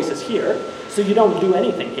no choices here, so you don't do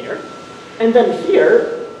anything here. And then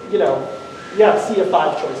here, you have C of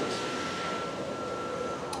 5 choices.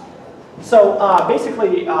 So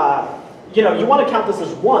basically, you want to count this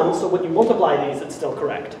as 1, so when you multiply these, it's still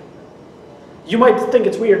correct. You might think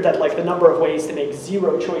it's weird that like the number of ways to make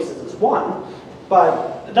 0 choices is 1,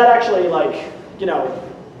 but that actually, like,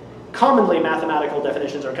 commonly mathematical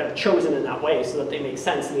definitions are kind of chosen in that way so that they make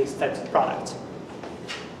sense in these types of products.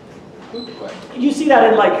 You see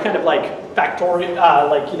that in like kind of like factorial,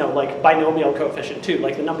 like binomial coefficient too.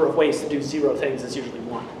 Like the number of ways to do 0 things is usually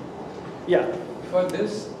 1. Yeah. For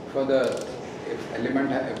this, if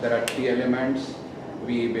there are 3 elements,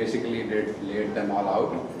 we basically laid them all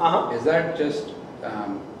out. Is that just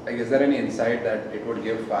is there any insight that it would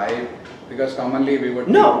give 5? Because commonly we would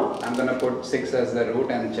think, I'm going to put 6 as the root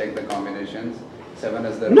and check the combinations. 7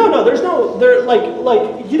 as the root. No, there's no. They're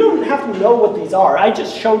like you don't have to know what these are. I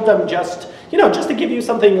just showed them just to give you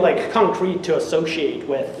something like concrete to associate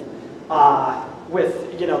with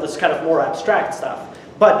this kind of more abstract stuff.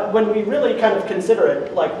 But when we really kind of consider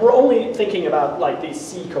it, like we're only thinking about like these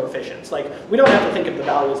C coefficients. Like we don't have to think of the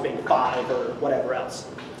values being 5 or whatever else.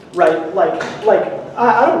 Right, like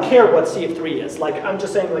I don't care what C of 3 is. Like I'm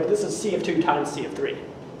just saying, like this is C of 2 times C of 3.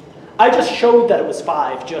 I just showed that it was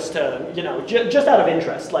 5 just to, just out of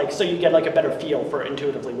interest, like so you get like a better feel for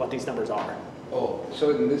intuitively what these numbers are. Oh, so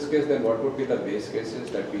in this case, then what would be the base cases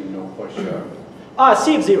that we know for sure?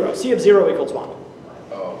 C of 0. C of 0 equals 1.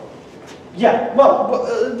 Oh. Yeah.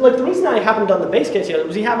 Well, like the reason I haven't done the base case yet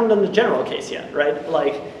is we haven't done the general case yet, right?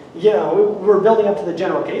 Like, we're building up to the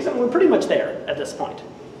general case, and we're pretty much there at this point.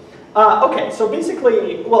 Okay, so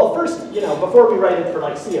basically, well, first, before we write it for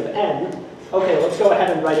like C of n, okay, let's go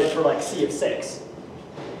ahead and write it for like C of 6.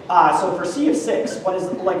 So for C of 6, what is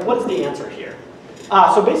the answer here?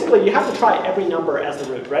 So basically, you have to try every number as the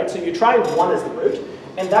root, right? So you try 1 as the root,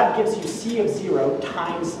 and that gives you C of 0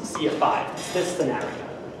 times C of 5. It's this scenario,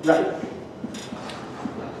 right?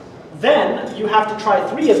 Then you have to try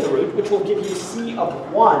 3 as the root, which will give you C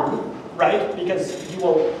of 1, right? Because you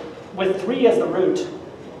will, with 3 as the root,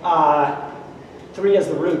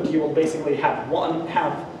 you will basically have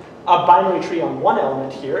a binary tree on one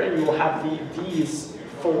element here, and you will have these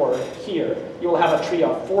 4 here. You will have a tree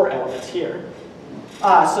of 4 elements here.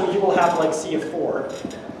 So you will have like C of 4,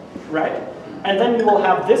 right? And then you will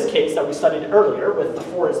have this case that we studied earlier with the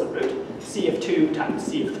 4 as the root, C of 2 times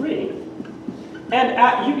C of 3.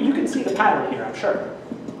 And you can see the pattern here, I'm sure.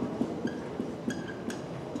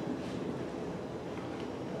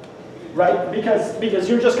 Right? Because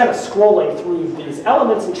you're just kind of scrolling through these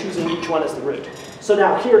elements and choosing each one as the root. So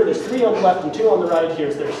now here there's 3 on the left and 2 on the right.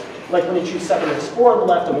 There's like when you choose 7, there's 4 on the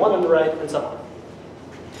left and 1 on the right, and so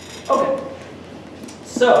on. Okay.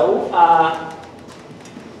 So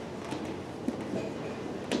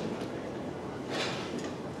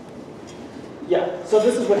yeah, so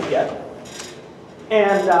this is what you get.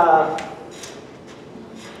 And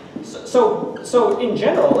so in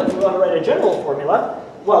general, if you want to write a general formula,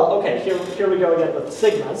 well, okay, here we go again with the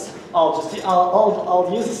sigmas.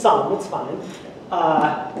 I'll use a sum, it's fine.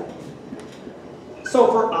 So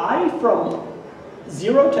for I from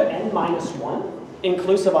 0 to n minus 1,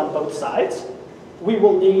 inclusive on both sides, we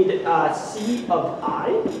will need C of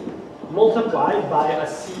I multiplied by a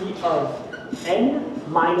C of n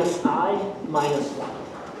minus I minus 1.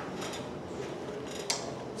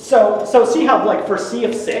 So see how, like, for C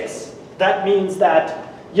of 6, that means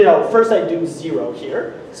that, you know, first I do 0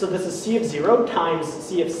 here. So this is C of 0 times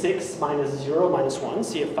C of 6 minus 0 minus 1,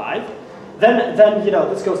 C of 5. Then you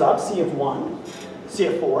know, this goes up, C of 1, C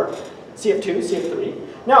of 4, C of 2, C of 3.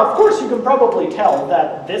 Now, of course, you can probably tell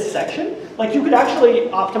that this section, like, you could actually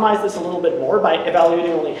optimize this a little bit more by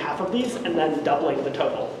evaluating only half of these and then doubling the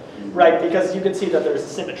total, right? Because you can see that there's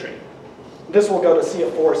symmetry. This will go to C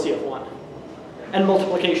of 4, C of 1. And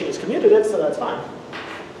multiplication is commutative, so that's fine.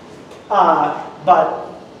 But,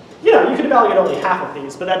 you know, you could evaluate only half of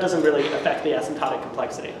these, but that doesn't really affect the asymptotic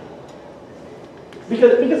complexity.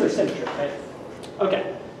 Because there's symmetry, right?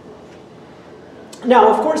 Okay. Now,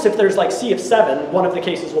 of course, if there's like C of 7, one of the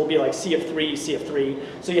cases will be like C of 3, C of 3.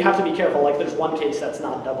 So you have to be careful, like there's one case that's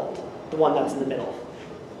not doubled, the one that's in the middle,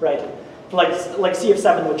 right? Like C of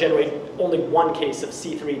 7 would generate only one case of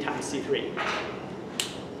C3 times C3.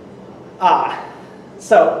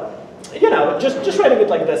 So, you know, just writing it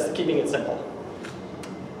like this, keeping it simple.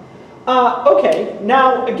 Okay,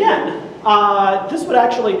 now again, this would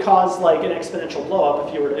actually cause like an exponential blowup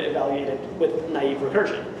if you were to evaluate it with naive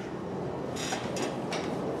recursion.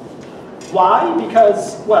 Why?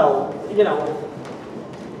 Because, well, you know,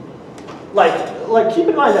 like keep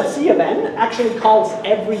in mind that C of n actually calls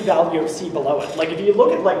every value of C below it. Like if you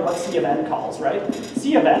look at like what C of n calls, right?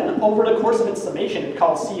 C of n, over the course of its summation, it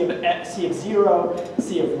calls C of 0,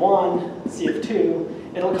 C of 1, C of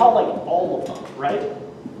 2. It'll call like all of them, right?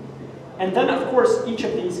 And then of course each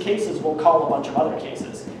of these cases will call a bunch of other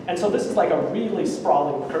cases. And so this is like a really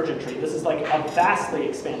sprawling recursion tree. This is like a vastly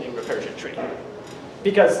expanding recursion tree.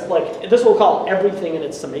 Because like this will call everything in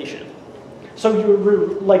its summation. So you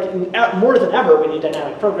like more than ever we need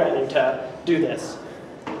dynamic programming to do this.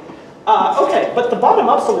 Okay, but the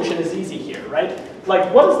bottom-up solution is easy here, right?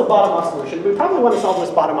 Like what is the bottom-up solution? We probably want to solve this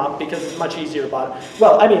bottom-up because it's much easier bottom.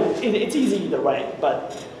 Well, I mean it's easy either way,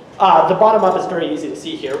 but the bottom-up is very easy to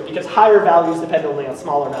see here because higher values depend only on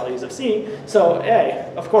smaller values of C. So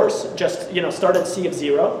A, of course, just start at C of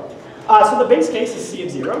 0. So the base case is C of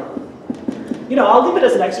 0. I'll leave it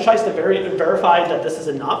as an exercise to verify that this is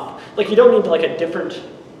enough. Like you don't need like a different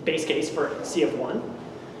base case for C of 1,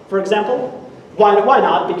 for example. Why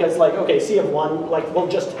not? Because like, okay, C of 1, like we'll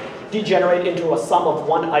just degenerate into a sum of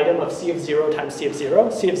one item of C of 0 times C of 0.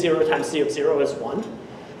 C of 0 times C of 0 is 1.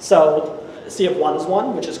 So C of 1 is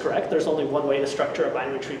 1, which is correct. There's only one way to structure a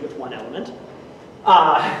binary tree with one element.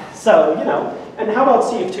 And how about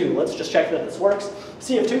C of 2? Let's just check that this works.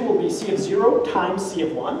 C of 2 will be C of 0 times C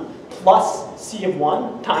of 1 plus C of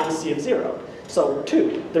 1 times C of 0. So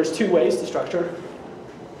 2. There's two ways to structure.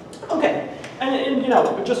 Okay, and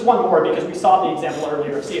just one more because we saw the example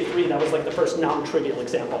earlier of C of 3. That was like the first non-trivial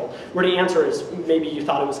example where the answer is maybe you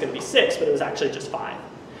thought it was going to be 6, but it was actually just 5.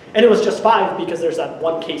 And it was just 5 because there's that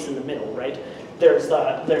one case in the middle, right? There's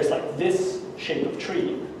like this shape of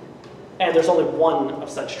tree. And there's only one of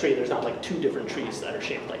such tree. There's not like two different trees that are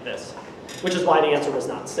shaped like this, which is why the answer was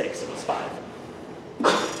not 6, it was 5.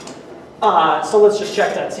 So let's just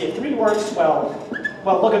check that C of 3 works. Well,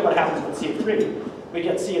 look at what happens with C of 3. We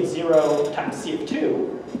get C of 0 times C of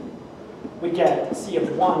 2. We get C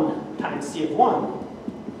of 1 times C of 1.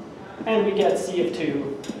 And we get C of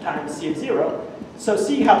 2 times C of 0. So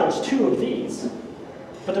see how there's 2 of these,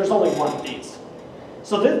 but there's only 1 of these.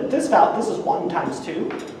 So this is 1 times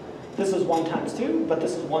 2. This is 1 times 2, but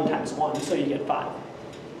this is 1 times 1, so you get 5.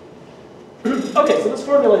 Okay, so this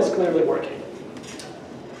formula is clearly working.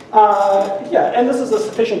 Yeah, and this is a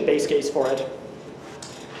sufficient base case for it.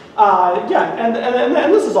 Yeah,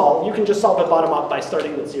 and this is all. You can just solve it bottom up by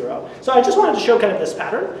starting with 0. So I just wanted to show kind of this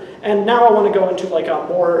pattern, and now I want to go into like a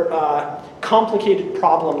more complicated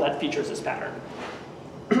problem that features this pattern.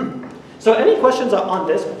 So any questions on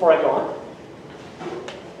this before I go on?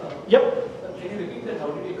 Yep. Can you repeat that? How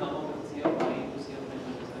did you come up with CF I into CF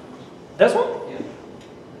minus? This one? Yeah.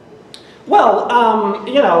 Well,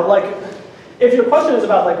 you know, like, if your question is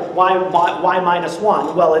about like why minus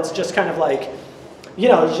 1, well, it's just kind of like, you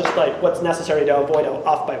know, it's just like what's necessary to avoid an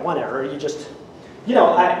off by 1 error. You just, you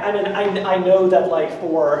know, I mean, I know that like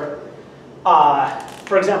for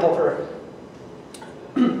example, for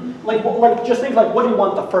like just think like what do you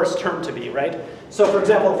want the first term to be, right? So for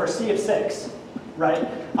example, for C of 6, right?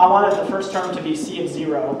 I wanted the first term to be C of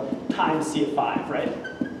 0 times C of 5, right?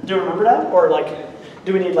 Do you remember that? Or like,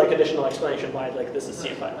 do we need like additional explanation why like this is C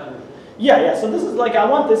of 5? Yeah. So this is like, I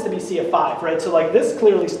want this to be C of 5, right? So like this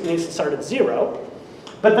clearly needs to start at 0.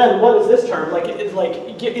 But then what is this term? Like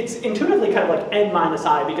it's intuitively kind of like n minus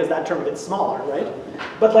I because that term gets smaller, right?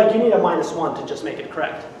 But like you need a minus 1 to just make it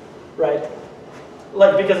correct, right?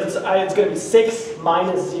 Like because it's going to be 6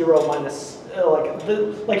 minus 0 minus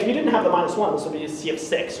like if you didn't have the minus 1, this would be C of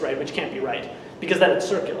 6, right? Which can't be right because then it's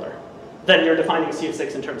circular. Then you're defining C of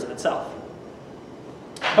 6 in terms of itself.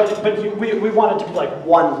 But we want it to be like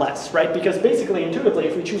 1 less, right? Because basically, intuitively,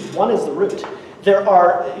 if we choose 1 as the root, there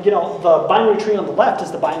are, you know, the binary tree on the left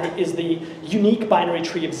is the unique binary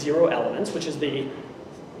tree of 0 elements, which is the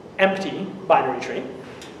empty binary tree.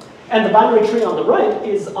 And the binary tree on the right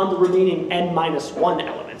is on the remaining n minus 1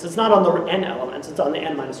 elements. It's not on the n elements, it's on the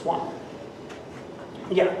n minus 1.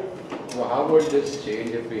 Yeah? Well, how would this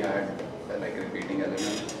change if we had like repeating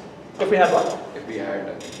elements? If we had what? If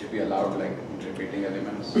we allowed like repeating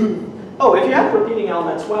elements. Oh, if you have repeating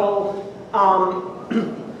elements, well,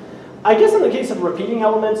 I guess in the case of repeating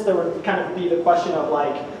elements, there would kind of be the question of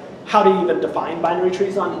like, how do you even define binary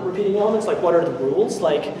trees on repeating elements? Like, what are the rules?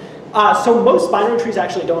 Like, so most binary trees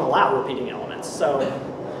actually don't allow repeating elements. So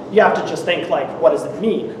you have to just think like, what does it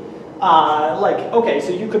mean? Like, okay, so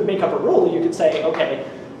you could make up a rule. You could say, okay,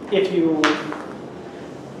 if you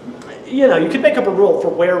know, you could make up a rule for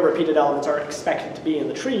where repeated elements are expected to be in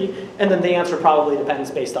the tree, and then the answer probably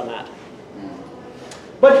depends based on that.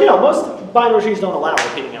 But you know, most binary trees don't allow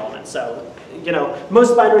repeating elements. So you know,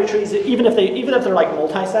 most binary trees, even if they're like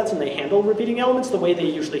multi-sets and they handle repeating elements, the way they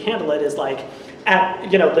usually handle it is like,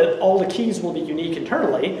 you know, all the keys will be unique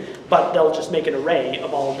internally, but they'll just make an array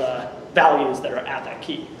of all the values that are at that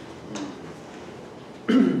key.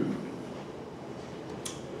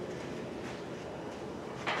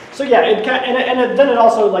 So yeah, then it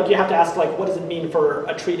also, like, you have to ask, like, what does it mean for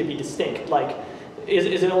a tree to be distinct? Like,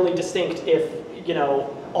 is it only distinct if, you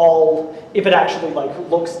know, if it actually, like,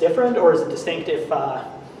 looks different, or is it distinct if,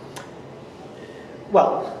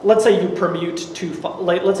 well, let's say you permute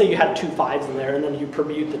let's say you had 2 5s in there, and then you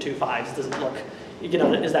permute the 2 5s. Does it look, you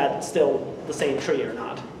know, is that still the same tree or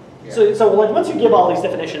not? Yeah. So like, once you give all these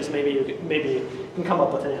definitions, maybe you can come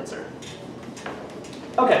up with an answer.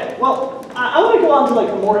 Okay, well, I want to go on to like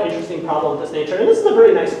a more interesting problem of this nature, and this is a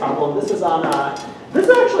very nice problem. This is on, this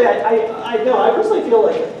is actually, I know, I personally feel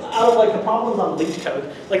like out of like the problems on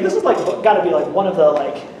LeetCode, like this is like got to be like one of the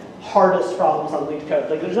like hardest problems on LeetCode.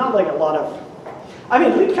 Like there's not like a lot of, I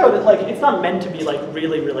mean, LeetCode, like it's not meant to be like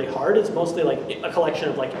really, really hard. It's mostly like a collection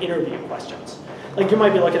of like interview questions. Like you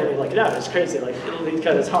might be looking at me like, no, it's crazy, like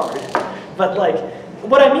LeetCode is hard. But like,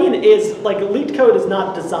 what I mean is, like, LeetCode is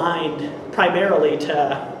not designed primarily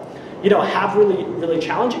to, you know, have really, really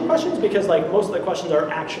challenging questions, because like most of the questions are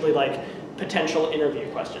actually like potential interview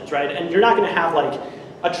questions, right? And you're not going to have like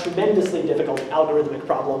a tremendously difficult algorithmic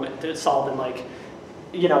problem to solve in like,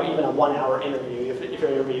 you know, even a 1-hour interview if your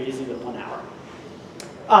interview is even 1 hour.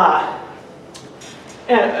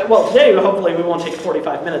 And well, today hopefully we won't take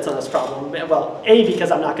 45 minutes on this problem. Well, because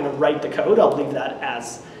I'm not going to write the code, I'll leave that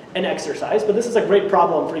as an exercise. But this is a great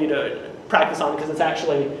problem for you to practice on, because it's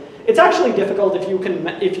actually difficult if you can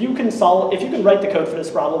write the code for this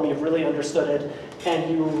problem, you've really understood it,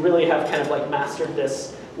 and you really have kind of like mastered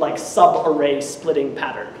this like subarray splitting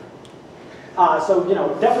pattern. So you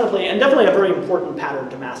know, definitely a very important pattern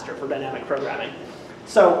to master for dynamic programming.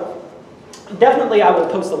 So definitely I will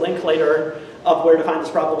post a link later of where to find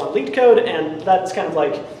this problem on LeetCode, and that's kind of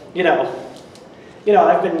like, you know,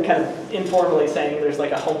 I've been kind of informally saying there's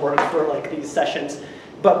like a homework for like these sessions,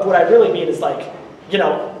 but what I really mean is like, you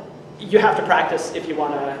know, you have to practice if you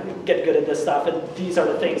want to get good at this stuff, and these are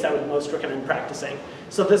the things I would most recommend practicing.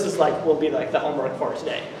 So this is like, will be like the homework for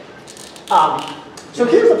today. So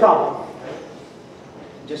here's the problem.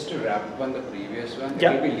 Just to wrap up on the previous one,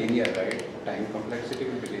 yep. It will be linear, right? Time complexity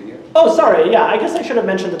will be linear. Oh, sorry, yeah, I guess I should have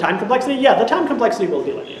mentioned the time complexity. Yeah, the time complexity will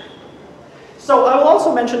be linear. So I will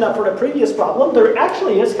also mention that for the previous problem, there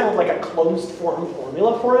actually is kind of like a closed form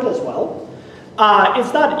formula for it as well.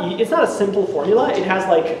 It's not a simple formula. It has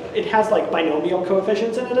like binomial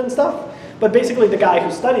coefficients in it and stuff. But basically, the guy who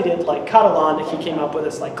studied it, like Catalan, he came up with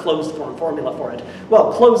this like closed form formula for it.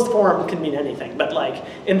 Well, closed form can mean anything, but like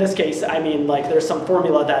in this case, I mean like there's some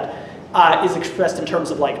formula that is expressed in terms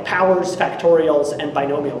of like powers, factorials, and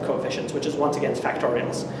binomial coefficients, which is once again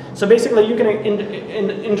factorials. So basically, you can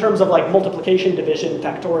in terms of like multiplication, division,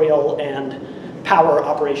 factorial, and power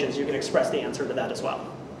operations, you can express the answer to that as well.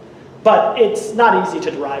 But it's not easy to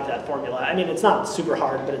derive that formula. I mean, it's not super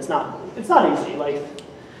hard, but it's not easy. Like,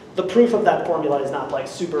 the proof of that formula is not like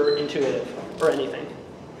super intuitive or anything.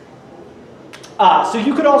 So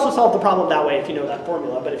you could also solve the problem that way if you know that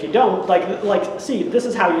formula. But if you don't, see, this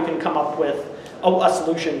is how you can come up with a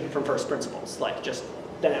solution from first principles, like just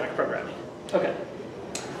dynamic programming. Okay.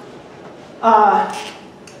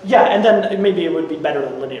 Yeah, and then maybe it would be better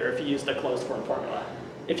than linear if you used a closed form formula,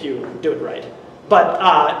 if you do it right.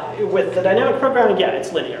 But with the dynamic programming, yeah,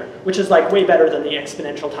 it's linear, which is like way better than the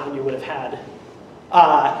exponential time you would have had.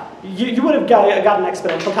 You would have gotten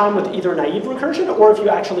exponential time with either naive recursion, or if you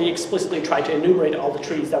actually explicitly try to enumerate all the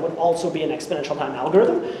trees, that would also be an exponential time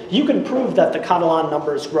algorithm. You can prove that the Catalan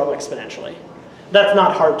numbers grow exponentially. That's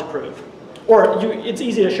not hard to prove. Or it's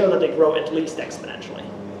easy to show that they grow at least exponentially.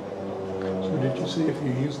 So did you say if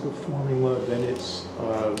you use the formula, then it's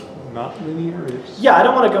not linear? Yeah, I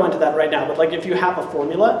don't want to go into that right now, but like if you have a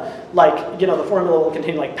formula, like, you know, the formula will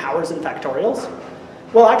contain like powers and factorials.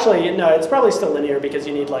 Well, actually, no, it's probably still linear because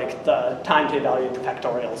you need like the time to evaluate the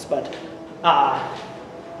factorials, but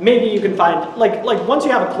maybe you can find, like once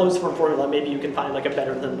you have a closed form formula, maybe you can find like a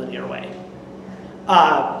better than linear way.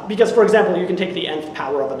 Because, for example, you can take the nth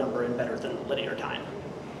power of a number in better than linear time.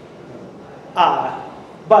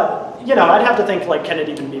 But, you know, I'd have to think like, can it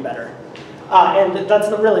even be better? And that's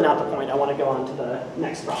really not the point. I want to go on to the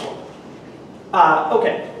next problem.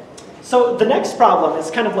 Okay. So the next problem is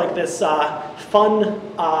kind of like this fun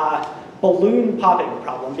balloon popping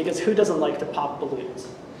problem, because who doesn't like to pop balloons?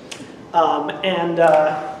 And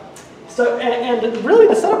really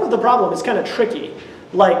the setup of the problem is kind of tricky.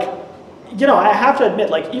 Like, you know, I have to admit,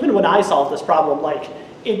 like, even when I solved this problem, like,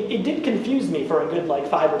 it did confuse me for a good like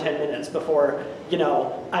 5 or 10 minutes before, you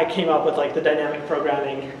know, I came up with like the dynamic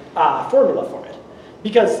programming formula for it.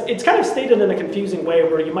 Because it's kind of stated in a confusing way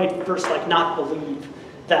where you might first like not believe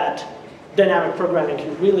that dynamic programming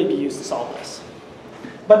can really be used to solve this.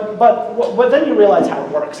 But then you realize how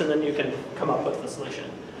it works, and then you can come up with the solution.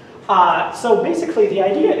 So basically the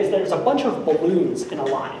idea is there's a bunch of balloons in a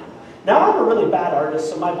line. Now I'm a really bad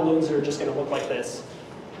artist, so my balloons are just going to look like this.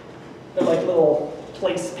 They're like little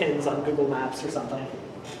place pins on Google Maps or something.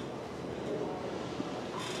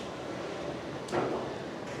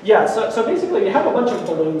 Yeah, so basically you have a bunch of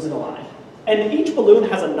balloons in a line, and each balloon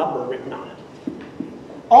has a number written on it.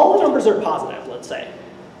 All the numbers are positive, let's say.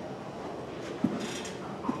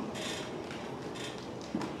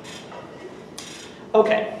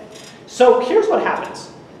 Okay, so here's what happens.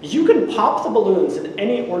 You can pop the balloons in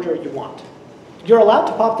any order you want. You're allowed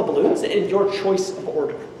to pop the balloons in your choice of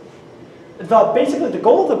order. Basically, the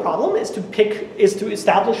goal of the problem is to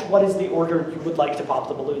establish what is the order you would like to pop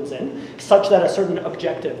the balloons in, such that a certain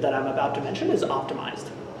objective that I'm about to mention is optimized.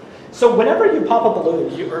 So whenever you pop a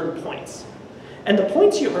balloon, you earn points. And the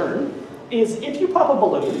points you earn is, if you pop a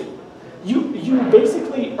balloon, you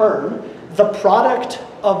basically earn the product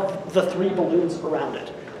of the 3 balloons around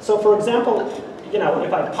it. So for example, you know,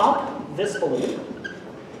 if I pop this balloon,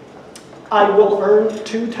 I will earn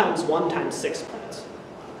 2 times 1 times 6 points.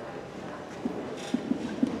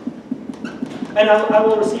 And I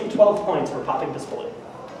will receive 12 points for popping this balloon.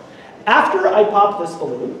 After I pop this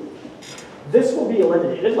balloon, this will be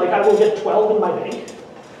eliminated, like I will get 12 in my bank,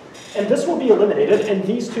 and this will be eliminated, and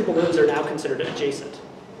these 2 balloons are now considered adjacent.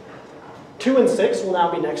 2 and 6 will now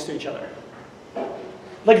be next to each other.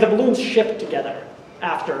 Like the balloons shift together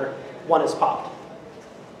after one is popped.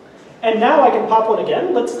 And now I can pop one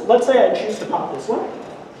again. Let's say I choose to pop this one.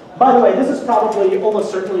 By the way, this is probably almost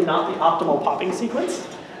certainly not the optimal popping sequence.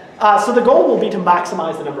 So the goal will be to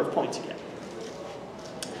maximize the number of points you get.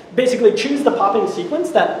 Basically, choose the popping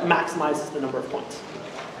sequence that maximizes the number of points.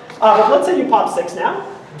 But let's say you pop 6 now.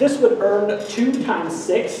 This would earn 2 times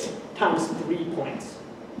 6 times 3 points,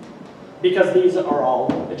 because these are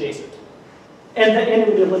all adjacent. And it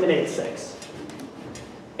would eliminate 6.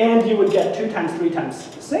 And you would get 2 times 3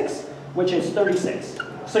 times 6, which is 36.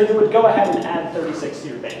 So you would go ahead and add 36 to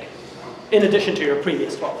your bank, in addition to your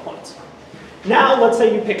previous 12 points. Now, let's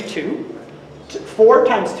say you pick 2. 4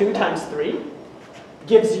 times 2 times 3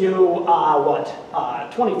 gives you,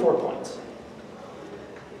 24 points.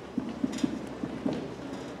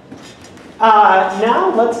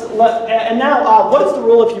 Now what is the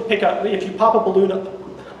rule if you pop a balloon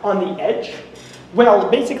on the edge? Well,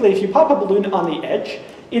 basically, if you pop a balloon on the edge,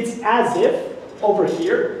 it's as if over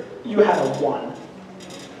here you had a 1.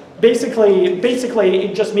 Basically,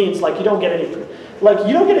 it just means like you don't get any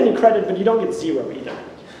credit, but you don't get 0 either.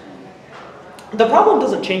 The problem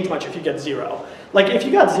doesn't change much if you get 0. Like if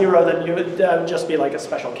you got 0, then you would just be like a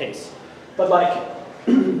special case. But like,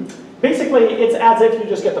 basically, it's as if you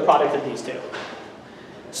just get the product of these two.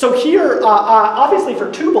 So here, obviously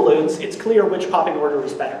for 2 balloons, it's clear which popping order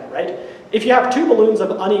is better, right? If you have 2 balloons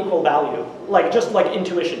of unequal value, like just like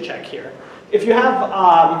intuition check here. If you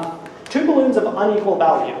have 2 balloons of unequal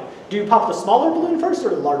value, do you pop the smaller balloon first or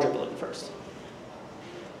the larger balloon first?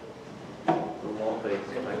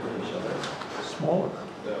 Smaller.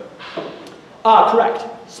 Correct.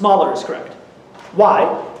 Smaller is correct.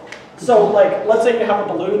 Why? So like, let's say you have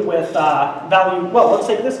a balloon with value, well, let's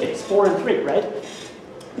take this case, 4 and 3, right?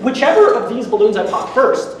 Whichever of these balloons I pop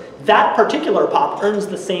first, that particular pop earns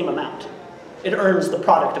the same amount. It earns the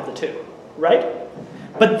product of the 2, right?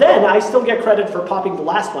 But then I still get credit for popping the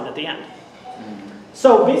last one at the end.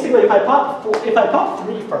 So basically, if I pop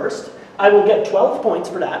 3 first, I will get 12 points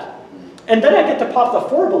for that. And then I get to pop the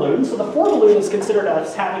 4 balloon, so the 4 balloon is considered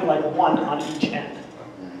as having like 1 on each end.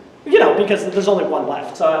 You know, because there's only 1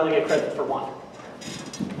 left, so I only get credit for 1.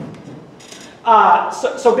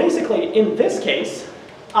 So basically, in this case,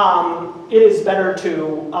 it is better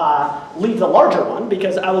to leave the larger one,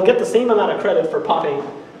 because I will get the same amount of credit for popping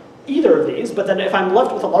either of these, but then if I'm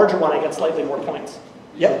left with a larger one, I get slightly more points.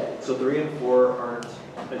 Yep. So 3 and 4 aren't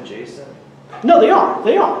adjacent? No, they are.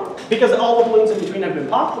 They are. Because all the balloons in between have been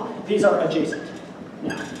popped, these are adjacent.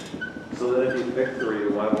 Yeah. So then if you pick 3,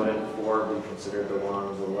 why wouldn't 4 be considered the one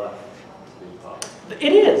on the left to be popped?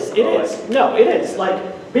 It is. It is. No, it is.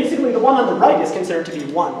 Like, basically the one on the right is considered to be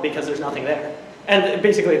 1 because there's nothing there. And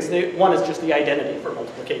basically it's 1 is just the identity for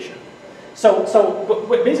multiplication. So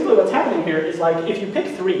basically what's happening here is like, if you pick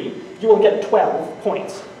 3, you will get 12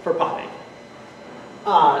 points for popping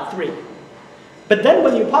 3. But then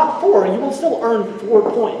when you pop 4, you will still earn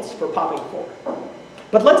 4 points for popping 4.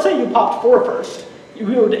 But let's say you popped 4 first. You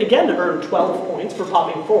would again earn 12 points for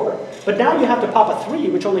popping 4. But now you have to pop a 3,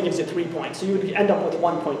 which only gives you 3 points. So you would end up with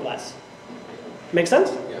 1 point less. Make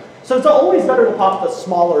sense? Yeah. So it's always better to pop the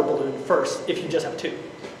smaller balloon first if you just have 2.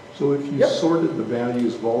 So if you sorted the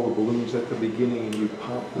values of all the balloons at the beginning and you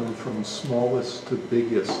popped them from smallest to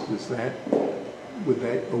biggest, would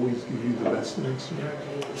that always give you the best answer?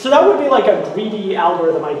 So that would be like a greedy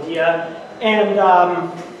algorithm idea, and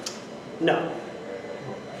no.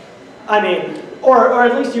 I mean, or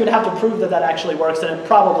at least you would have to prove that that actually works, and it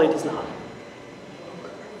probably does not.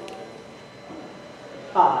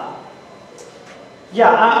 Yeah,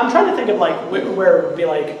 I'm trying to think of like where it would be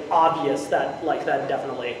like obvious that like that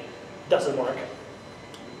definitely doesn't work.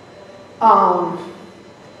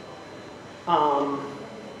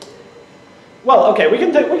 Well, okay, we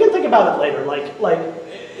can think about it later. Like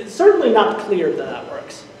it's certainly not clear that that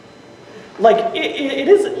works. Like it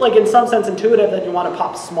is like in some sense intuitive that you want to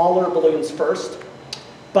pop smaller balloons first,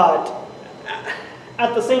 but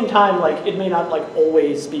at the same time, like it may not like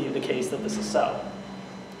always be the case that this is so.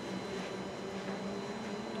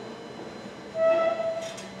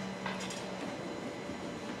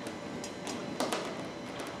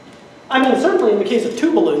 I mean, certainly in the case of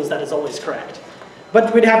 2 balloons, that is always correct.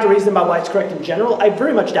 But we'd have to reason about why it's correct in general. I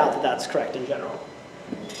very much doubt that that's correct in general.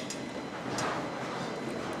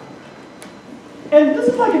 And this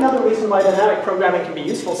is like another reason why dynamic programming can be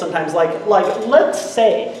useful sometimes. Like let's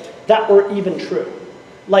say that were even true.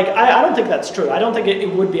 Like, I don't think that's true. I don't think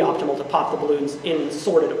it would be optimal to pop the balloons in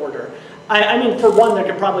sorted order. I mean, for one, there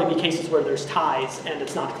could probably be cases where there's ties and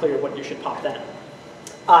it's not clear what you should pop then.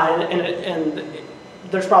 And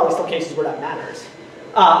there's probably still cases where that matters.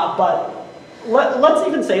 But let's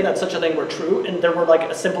even say that such a thing were true and there were like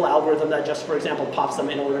a simple algorithm that just, for example, pops them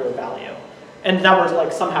in order of value. And that was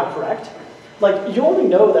like somehow correct. Like, you only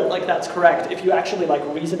know that like that's correct if you actually like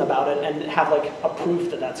reason about it and have like a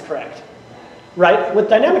proof that that's correct. Right? With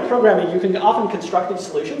dynamic programming, you can often construct these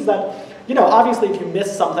solutions that, you know, obviously if you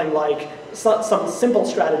miss something like some simple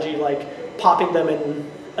strategy like popping them in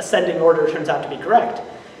ascending order turns out to be correct.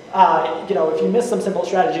 You know, if you miss some simple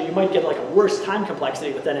strategy, you might get like a worse time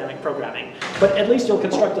complexity with dynamic programming. But at least you'll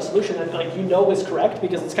construct a solution that like you know is correct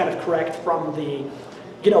because it's kind of correct from the,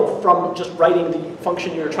 you know, from just writing the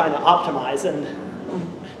function you're trying to optimize and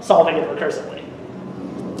solving it recursively.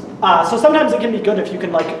 So sometimes it can be good if you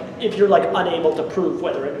can like if you're like unable to prove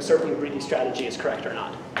whether a certain greedy strategy is correct or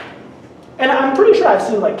not. And I'm pretty sure I've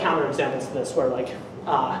seen like counterexamples to this where like,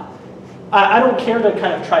 I don't care to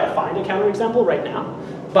kind of try to find a counterexample right now,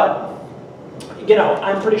 but you know,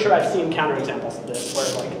 I'm pretty sure I've seen counterexamples of this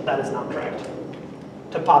where like that is not correct,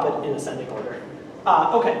 to pop it in ascending order.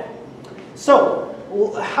 Okay, so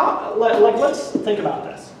let's think about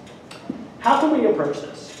this. How can we approach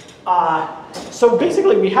this? So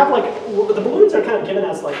basically we have like, the balloons are kind of given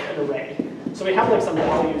as like an array. So we have like some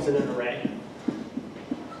values in an array.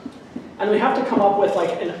 And we have to come up with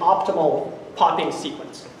like an optimal popping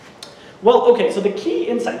sequence. Well, okay, so the key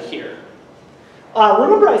insight here,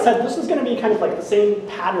 remember I said this was going to be kind of like the same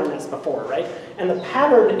pattern as before, right? And the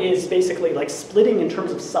pattern is basically like splitting in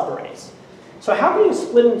terms of subarrays. So how can you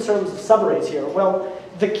split in terms of subarrays here? Well,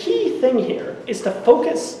 the key thing here is to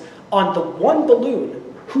focus on the one balloon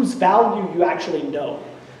whose value you actually know.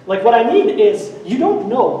 Like what I mean is you don't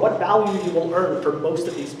know what value you will earn for most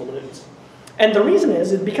of these balloons. And the reason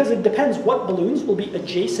is because it depends what balloons will be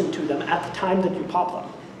adjacent to them at the time that you pop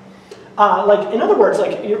them. Like in other words,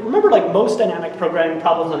 like you remember like most dynamic programming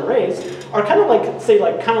problems on arrays are kind of like, say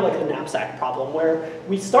like kind of like the knapsack problem where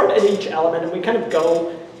we start at each element and we kind of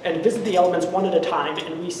go and visit the elements one at a time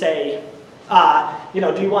and we say, you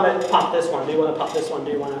know, do you want to pop this one? Do you want to pop this one?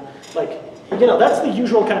 Do you want to like, you know, that's the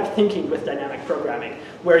usual kind of thinking with dynamic programming,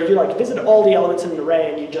 where you like visit all the elements in an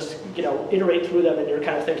array and you just, you know, iterate through them and you're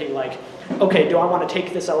kind of thinking like, okay, do I want to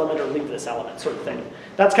take this element or leave this element sort of thing.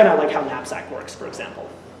 That's kind of like how knapsack works, for example.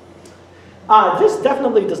 This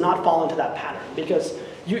definitely does not fall into that pattern because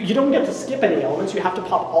you don't get to skip any elements, you have to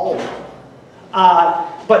pop all of them.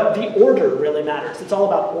 But the order really matters. It's all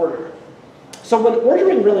about order. So when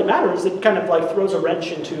ordering really matters, it kind of like throws a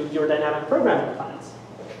wrench into your dynamic programming plans.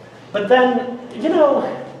 But then, you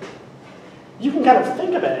know, you can kind of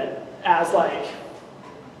think of it as like,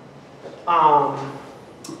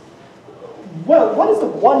 well, what is the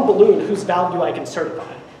one balloon whose value I can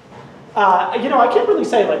certify? You know, I can't really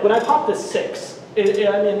say, like, when I pop this 6, I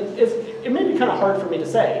mean, it may be kind of hard for me to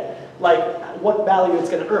say, like, what value it's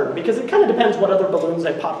going to earn, because it kind of depends what other balloons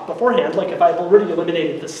I popped beforehand. Like, if I've already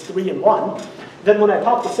eliminated this 3 and 1, then when I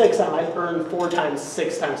pop the 6, I might earn 4 times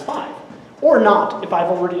 6 times 5. Or not. If I've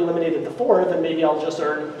already eliminated the 4, then maybe I'll just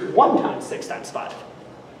earn 1 times 6 times 5.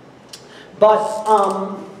 But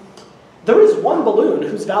there is one balloon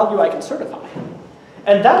whose value I can certify.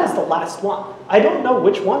 And that is the last one. I don't know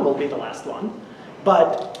which one will be the last one,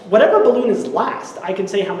 but whatever balloon is last, I can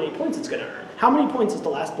say how many points it's going to earn. How many points is the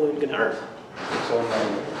last balloon going to earn? Its own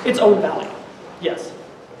value. Its own value, yes.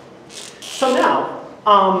 So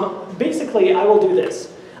now, basically I will do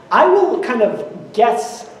this. I will kind of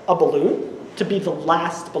guess a balloon to be the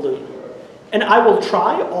last balloon. And I will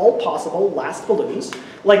try all possible last balloons,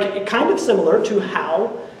 like kind of similar to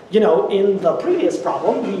how, you know, in the previous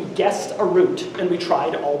problem, we guessed a route and we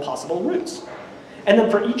tried all possible routes. And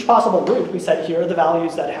then for each possible route, we said, here are the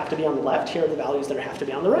values that have to be on the left, here are the values that have to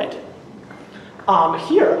be on the right.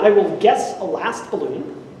 Here, I will guess a last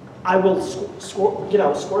balloon. I will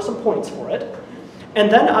score some points for it.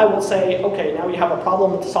 And then I will say, okay, now you have a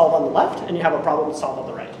problem to solve on the left and you have a problem to solve on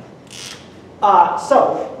the right.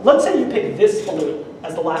 So let's say you pick this balloon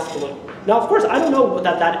as the last balloon. Now, of course, I don't know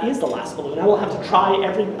that that is the last balloon. I will have to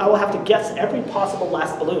I will have to guess every possible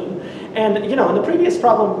last balloon. And, you know, in the previous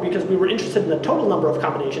problem, because we were interested in the total number of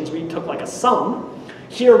combinations, we took like a sum.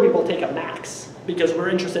 Here we will take a max, because we're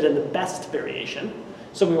interested in the best variation.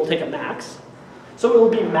 So we will take a max. So it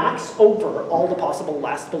will be max over all the possible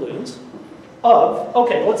last balloons of,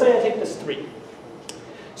 okay, let's say I take this 3.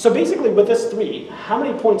 So basically with this 3, how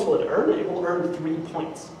many points will it earn? It will earn 3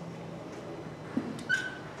 points.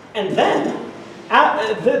 And then,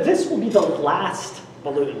 this will be the last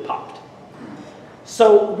balloon popped.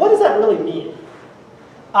 So what does that really mean?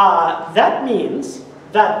 That means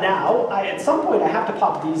that now, at some point I have to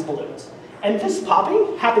pop these balloons. And this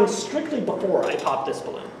popping happens strictly before I pop this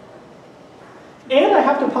balloon. And I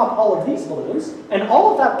have to pop all of these balloons, and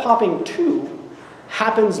all of that popping too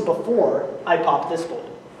happens before I pop this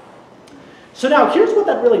balloon. So now here's what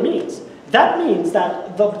that really means. That means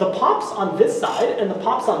that the pops on this side and the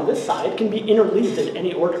pops on this side can be interleaved in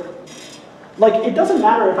any order. Like, it doesn't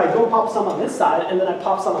matter if I go pop some on this side and then I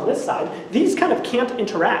pop some on this side. These kind of can't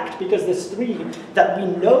interact because this 3 that we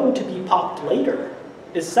know to be popped later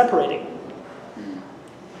is separating.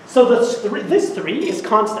 So this 3 is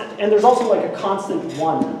constant, and there's also like a constant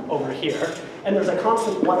 1 over here, and there's a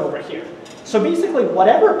constant 1 over here. So basically,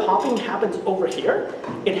 whatever popping happens over here,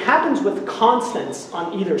 it happens with constants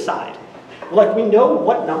on either side. Like, we know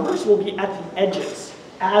what numbers will be at the edges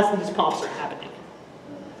as these pops are happening.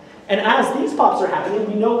 And as these pops are happening,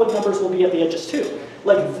 we know what numbers will be at the edges too.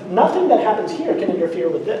 Like nothing that happens here can interfere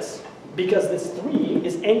with this because this 3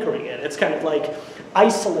 is anchoring it. It's kind of like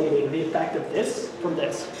isolating the effect of this from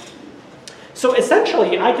this. So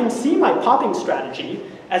essentially, I can see my popping strategy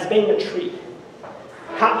as being a tree.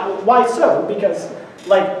 Why so? Because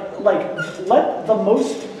let the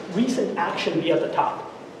most recent action be at the top.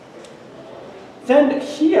 Then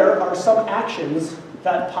here are some actions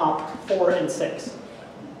that pop 4 and 6.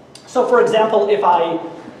 So for example, if I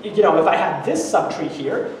had this subtree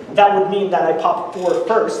here, that would mean that I pop 4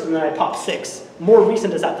 first and then I pop 6. More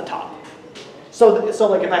recent is at the top. So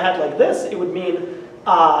like if I had like this, it would mean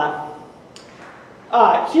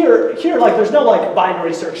here like there's no like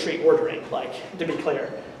binary search tree ordering, like to be clear.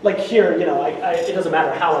 Like here, it doesn't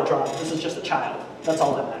matter how I draw it. This is just a child. That's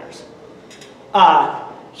all that matters.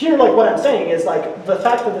 Here, like what I'm saying is like the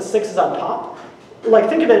fact that the 6 is on top, like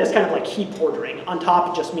think of it as kind of like heap ordering. On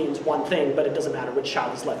top just means one thing, but it doesn't matter which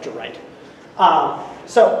child is left or right.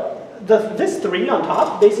 So this 3 on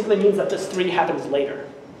top basically means that this 3 happens later.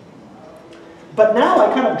 But now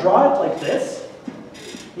I kind of draw it like this.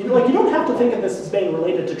 You don't have to think of this as being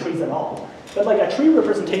related to trees at all. But like a tree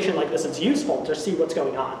representation like this, it's useful to see what's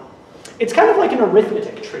going on. It's kind of like an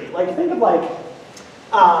arithmetic tree. Like think of like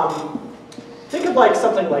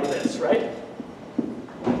something like this, right?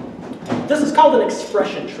 This is called an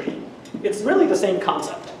expression tree. It's really the same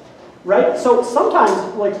concept, right? So sometimes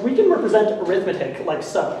like we can represent arithmetic like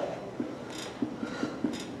so.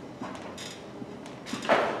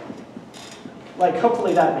 Like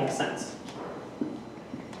hopefully that makes sense.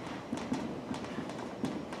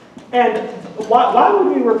 And why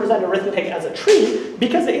would we represent arithmetic as a tree?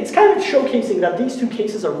 Because it's kind of showcasing that these two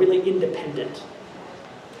cases are really independent.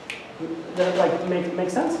 Does that like make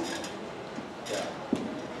sense?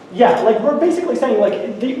 Yeah, like we're basically saying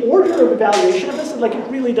like the order of evaluation of this is like it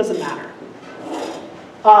really doesn't matter.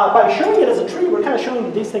 By showing it as a tree, we're kind of showing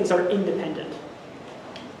that these things are independent.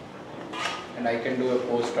 And I can do a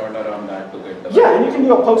post order on that to get the Yeah, and you can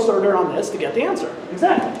do a post order on this to get the answer.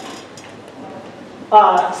 Exactly.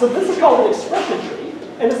 So this is called an expression tree.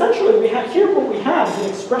 And essentially we have here what we have is an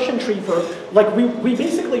expression tree for, like we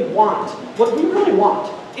basically want, what we really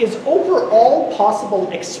want is over all possible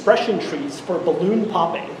expression trees for balloon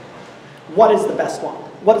popping, what is the best one?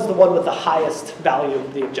 What is the one with the highest value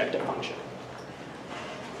of the objective function?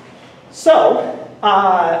 So,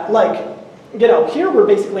 here we're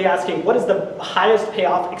basically asking what is the highest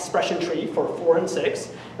payoff expression tree for 4 and 6,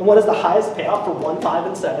 and what is the highest payoff for 1, 5,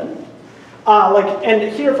 and 7?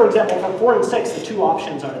 And here, for example, for 4 and 6, the two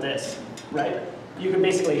options are this, right? You can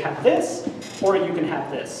basically have this, or you can have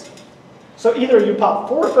this. So either you pop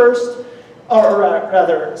 4 first, or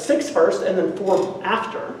rather 6 first, and then 4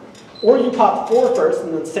 after, or you pop 4 first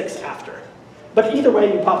and then 6 after. But either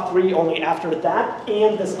way, you pop 3 only after that,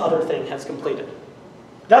 and this other thing has completed.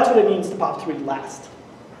 That's what it means to pop 3 last.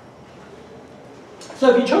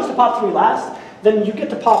 So if you chose to pop 3 last, then you get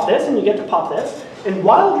to pop this and you get to pop this. And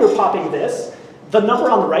while you're popping this, the number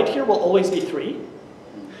on the right here will always be 3.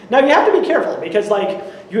 Now you have to be careful because like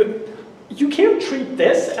you can't treat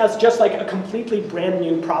this as just like a completely brand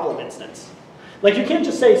new problem instance. Like you can't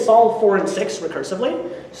just say solve 4 and 6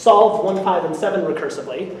 recursively, solve 1, 5, and 7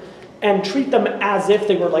 recursively, and treat them as if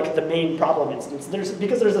they were like the main problem instance.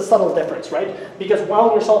 Because there's a subtle difference, right? Because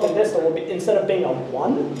while you're solving this, there will be, instead of being a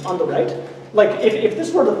 1 on the right, like if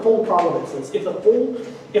this were the full problem instance, if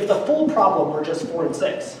the full problem were just 4 and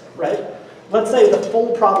 6, right? Let's say the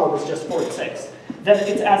full problem is just 4 and 6. Then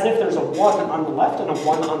it's as if there's a 1 on the left and a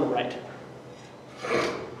 1 on the right.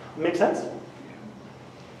 Make sense?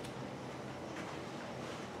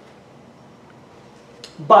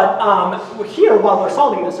 But here, while we're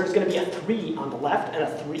solving this, there's going to be a 3 on the left and a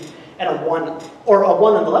 1, or a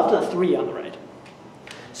 1 on the left and a 3 on the right.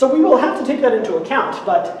 So we will have to take that into account,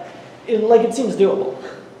 but it seems doable.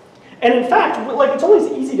 And in fact, it's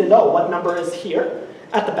always easy to know what number is here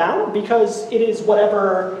at the bound because it is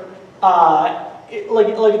whatever.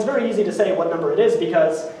 It's very easy to say what number it is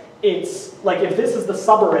because it's like if this is the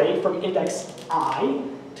subarray from index I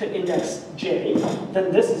to index j,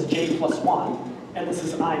 then this is j plus 1. And this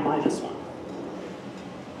is I minus 1.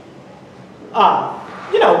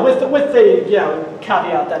 With the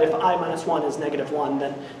caveat that if I minus 1 is negative 1,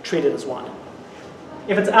 then treat it as 1.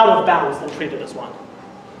 If it's out of bounds, then treat it as 1.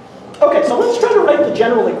 Okay, so let's try to write the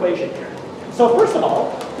general equation here. So first of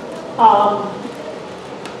all, I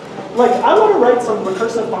want to write some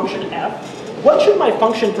recursive function f. What should my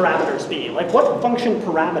function parameters be? Like, what function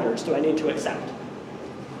parameters do I need to accept?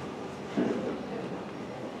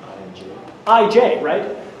 ij,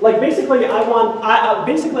 right? Like basically I want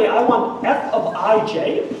f of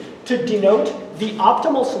ij to denote the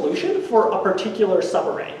optimal solution for a particular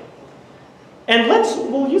subarray. And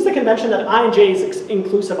we'll use the convention that I and j is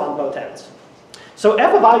inclusive on both ends. So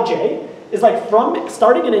f of ij is like from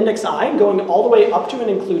starting at index I and going all the way up to and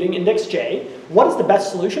including index j. What is the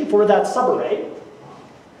best solution for that subarray?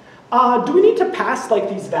 Do we need to pass like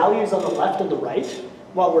these values on the left and the right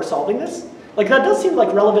while we're solving this? Like that does seem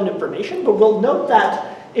like relevant information, but we'll note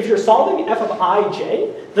that if you're solving f of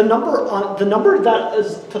ij, the number that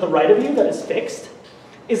is to the right of you that is fixed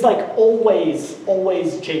is like always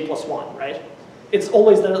j plus 1, right? It's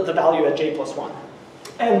always the value at j plus 1.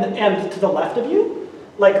 And to the left of you,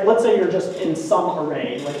 like let's say you're just in some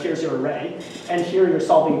array, like here's your array, and here you're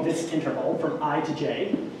solving this interval from I to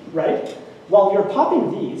j, right? While you're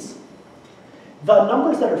popping these, the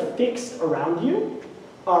numbers that are fixed around you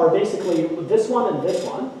are basically this one, and this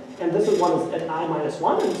one one is at I minus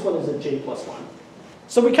 1, and this one is at j plus 1.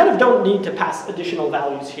 So we kind of don't need to pass additional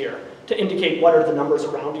values here to indicate what are the numbers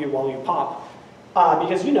around you while you pop,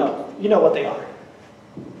 because you know what they are.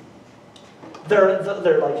 They're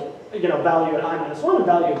like, value at I minus 1 and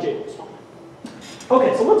value at j plus 1.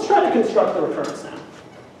 Okay, so let's try to construct the recurrence now.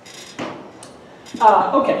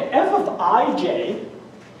 Okay, f of ij.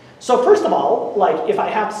 So first of all, like if I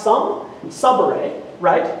have some subarray,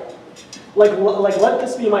 right? Like let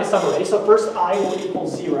this be my subarray. So first I will equal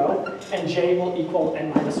 0 and j will equal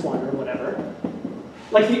n minus 1 or whatever.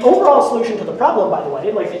 Like the overall solution to the problem, by the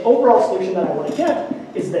way, like the overall solution that I want to get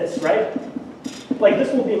is this, right? Like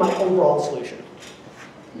this will be my overall solution.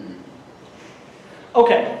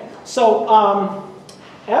 Okay, so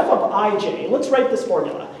f of ij, let's write this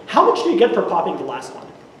formula. How much do you get for popping the last one?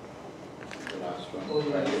 The last one.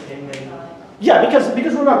 Yeah, because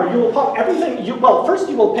remember, you will pop everything. First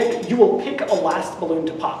you will pick a last balloon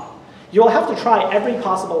to pop. You will have to try every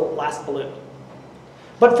possible last balloon.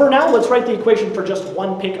 But for now, let's write the equation for just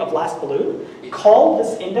one pick of last balloon. Call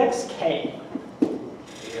this index k. A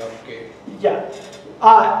of k. Yeah.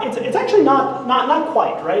 It's actually not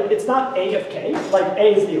quite, right? It's not a of k, like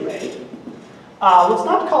a is the array. Let's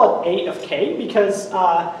not call it a of k because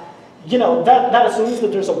that assumes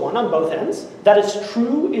that there's a 1 on both ends. That is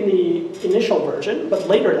true in the initial version, but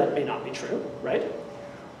later that may not be true, right?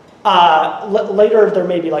 Later there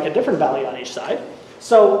may be like a different value on each side.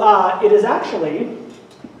 So it is actually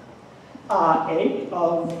a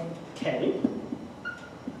of k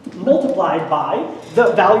multiplied by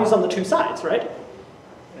the values on the two sides, right?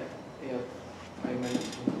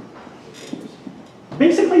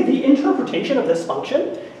 Basically, the interpretation of this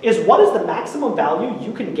function is what is the maximum value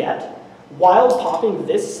you can get while popping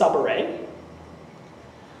this subarray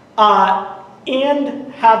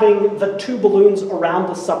and having the two balloons around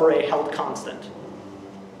the subarray held constant.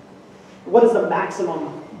 What is the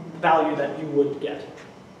maximum value that you would get?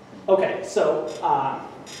 Okay, so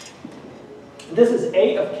this is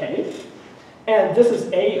a of k, and this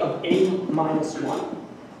is a of a minus 1,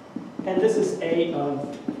 and this is a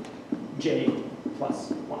of j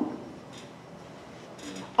plus 1.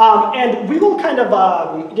 And we will kind of,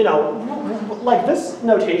 like this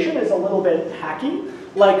notation is a little bit hacky.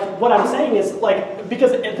 Like what I'm saying is like,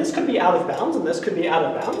 because this could be out of bounds and this could be out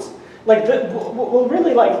of bounds. Like we'll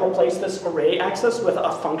really like replace this array access with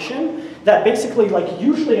a function that basically like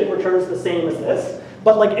usually it returns the same as this,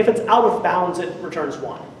 but like if it's out of bounds it returns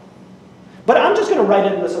 1. But I'm just going to write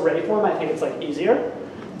it in this array form. I think it's like easier.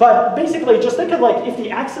 But basically just think of like if the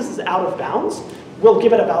axis is out of bounds, we'll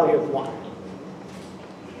give it a value of 1.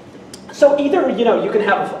 So either you can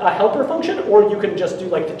have a helper function or you can just do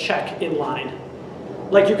like the check in line.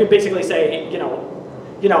 Like you could basically say if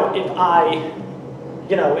I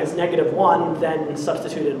is -1, then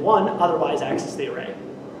substitute in 1, otherwise access the array.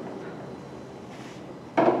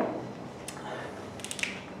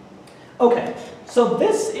 Okay, so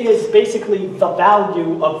this is basically the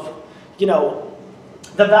value of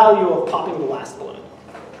popping the last balloon.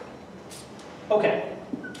 Okay,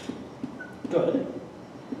 good.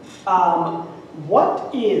 What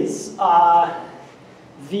is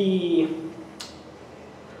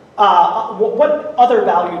what other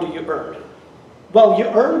value do you earn? Well, you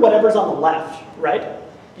earn whatever's on the left, right?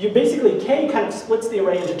 You basically, k kind of splits the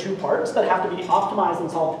array into two parts that have to be optimized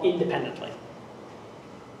and solved independently.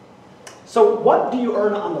 So what do you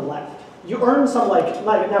earn on the left? You earn some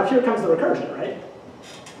now here comes the recursion, right?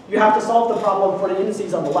 You have to solve the problem for the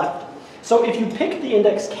indices on the left. So if you pick the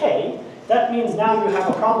index k, that means now you have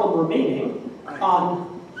a problem remaining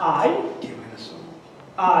on I,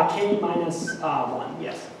 k minus 1,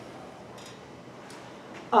 yes.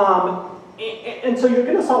 And so you're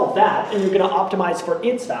going to solve that, and you're going to optimize for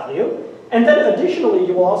its value. And then additionally,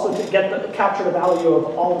 you will also capture the value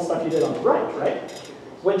of all the stuff you did on the right, right?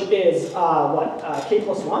 which is k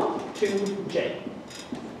plus 1 to j.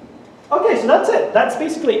 Okay, so that's it. That's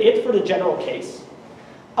basically it for the general case.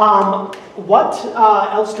 What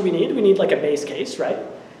else do we need? We need like a base case, right?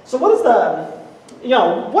 So what is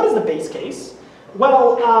the base case?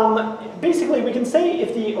 Well, basically we can say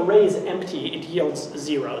if the array is empty, it yields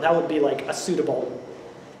 0. That would be like a suitable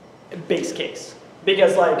base case.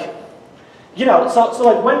 Because like, so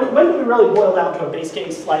like when do we really boil down to a base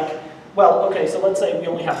case? Like, well, okay, so let's say we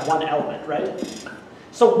only have one element, right?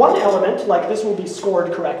 So one element, like this will be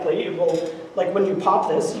scored correctly. It will, like when you pop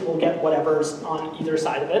this, you will get whatever's on either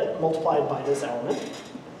side of it multiplied by this element.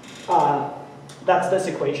 That's this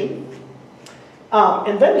equation.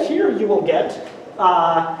 And then here you will get,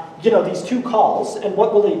 these two calls, and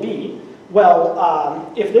what will they be?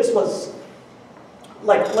 Well, if this was,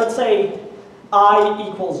 like, let's say I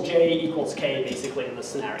equals j equals k, basically in this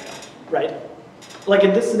scenario, right? Like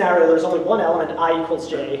in this scenario, there's only one element, I equals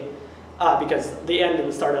j, because the end and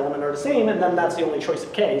the start element are the same, and then that's the only choice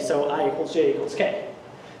of k, so I equals j equals k.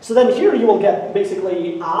 So then here you will get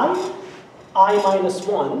basically I minus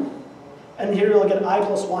 1, and here you'll get I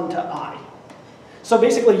plus 1 to I. So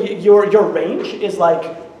basically your range is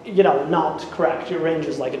like, not correct. Your range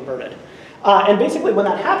is like inverted. And basically when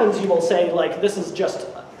that happens, you will say like this just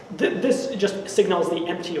signals the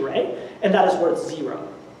empty array, and that is worth 0.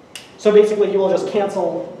 So basically you will just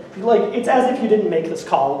cancel, like it's as if you didn't make this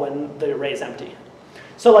call when the array is empty.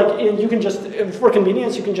 So like you can just, for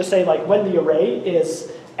convenience, you can just say like when the array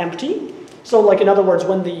is empty. So like in other words,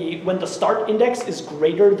 when the start index is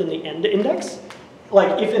greater than the end index,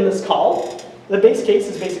 like if in this call, the base case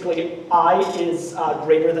is basically I is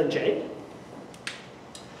greater than j.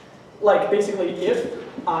 Like basically if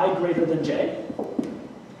I greater than j,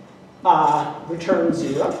 return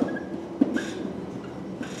 0.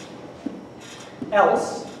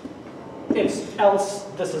 Else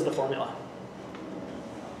this is the formula.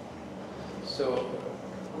 So,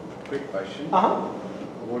 quick question.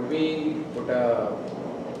 Would we put a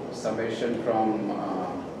summation from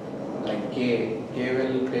like k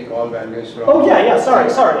will take all values from... Oh yeah, sorry.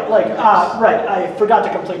 Like, right, I forgot to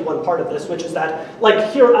complete one part of this, which is that,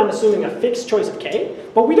 like here I'm assuming a fixed choice of k,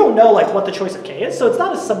 but we don't know like what the choice of k is, so it's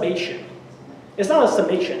not a summation. It's not a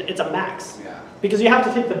summation, it's a max. Yeah. Because you have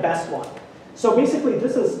to take the best one. So basically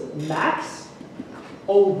this is max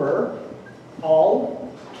over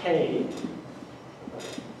all k.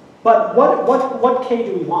 But what k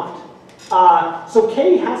do we want? So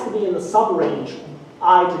k has to be in the subrange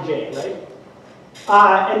I to j, right?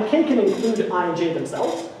 And k can include I and j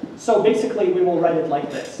themselves. So basically we will write it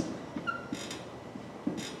like this.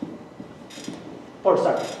 Or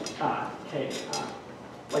sorry, k,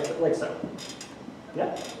 like so.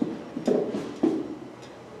 Yeah?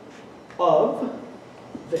 Of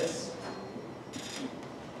this.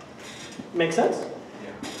 Make sense?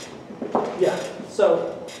 Yeah. Yeah.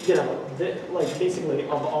 So, like basically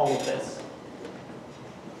of all of this.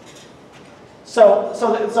 So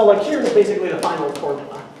like here's basically the final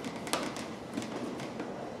formula.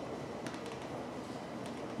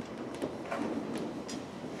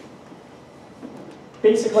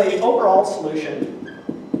 Basically, the overall solution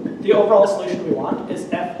we want is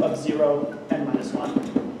f of 0 n minus 1.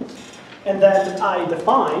 And then I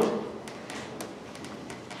define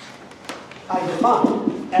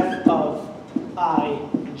f of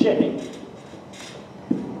ij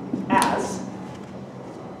as,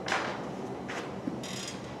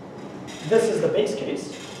 this is the base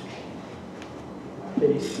case,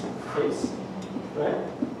 right?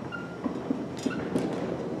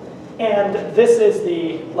 And this is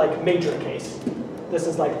the like major case. This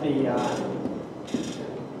is like the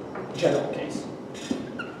general case.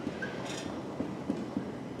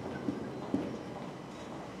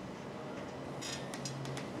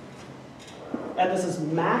 And this is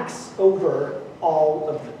max over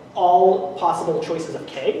all possible choices of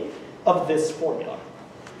k of this formula.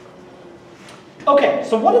 Okay,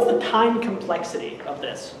 so what is the time complexity of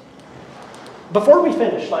this? Before we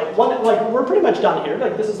finish, we're pretty much done here.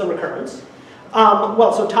 Like this is the recurrence.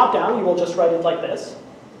 Well, so top down, you will just write it like this.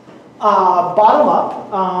 Bottom up.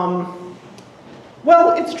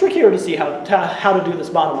 Well, it's trickier to see how to do this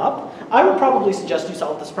bottom up. I would probably suggest you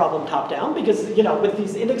solve this problem top down because with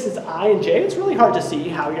these indexes I and j, it's really hard to see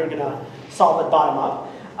how you're going to solve it bottom up.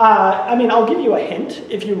 I mean, I'll give you a hint.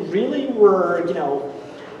 If you really were,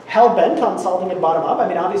 hell-bent on solving it bottom up, I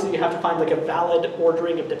mean, obviously you have to find like a valid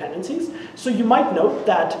ordering of dependencies. So you might note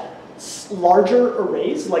that larger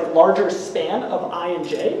arrays, like larger span of I and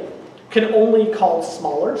j, can only call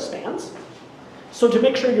smaller spans. So to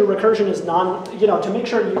make sure your recursion is to make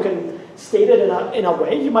sure you can stated in a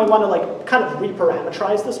way, you might want to like kind of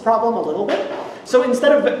reparameterize this problem a little bit. So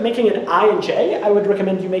instead of making it I and j, I would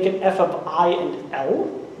recommend you make it f of I and L,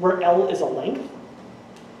 where L is a length.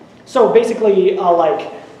 So basically,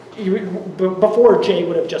 before j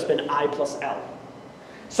would have just been I plus L.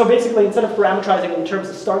 So basically, instead of parameterizing in terms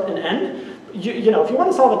of start and end, you know, if you want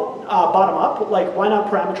to solve it bottom up, like why not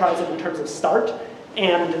parameterize it in terms of start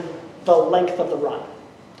and the length of the run?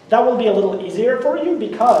 That will be a little easier for you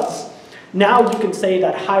because now you can say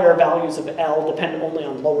that higher values of L depend only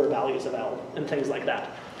on lower values of L and things like that.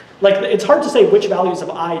 Like it's hard to say which values of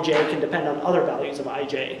ij can depend on other values of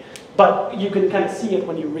ij, but you can kind of see it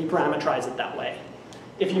when you reparameterize it that way.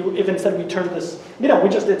 If instead we turn this, you know, we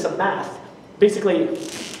just did some math, basically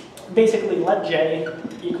let j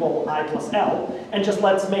equal I plus L, and just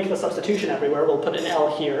let's make the substitution everywhere. We'll put an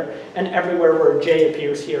L here, and everywhere where j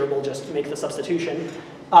appears here, we'll just make the substitution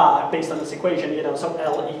based on this equation, you know, so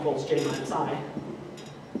L equals j minus I.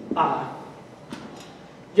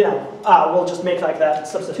 We'll just make like that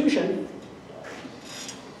substitution.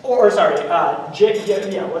 Or sorry,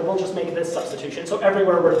 we'll just make this substitution. So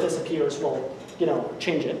everywhere where this appears, we'll, you know,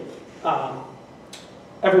 change it.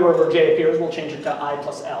 Everywhere where j appears, we'll change it to I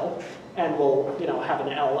plus L, and we'll, you know, have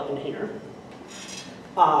an L in here.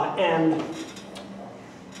 And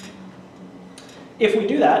if we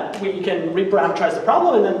do that, we can reparameterize the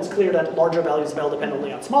problem, and then it's clear that larger values of L depend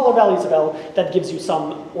only on smaller values of L. That gives you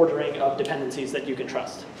some ordering of dependencies that you can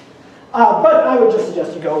trust. But I would just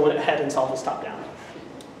suggest you go ahead and solve this top down.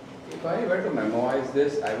 If I were to memorize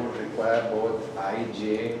this, I would require both I,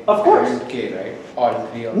 J, of course, and K, right? All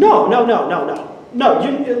three of them.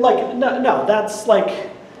 No, that's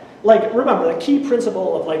like remember the key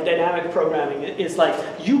principle of like dynamic programming is like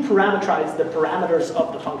you parameterize the parameters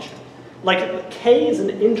of the function. Like k is an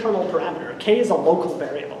internal parameter. K is a local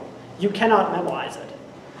variable. You cannot memoize it.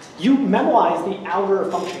 You memoize the outer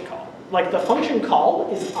function call. Like the function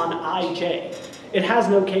call is on ij. It has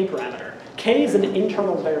no k parameter. K is an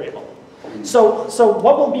internal variable. So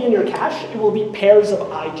what will be in your cache? It will be pairs of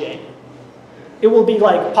ij. It will be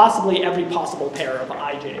like possibly every possible pair of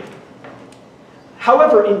ij.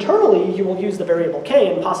 However, internally, you will use the variable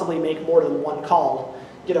k and possibly make more than one call,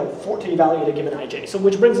 you know, to evaluate a given ij. So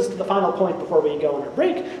which brings us to the final point before we go on our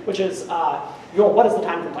break, which is, what is the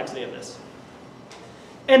time complexity of this?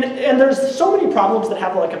 And there's so many problems that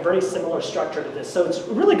have like a very similar structure to this. So it's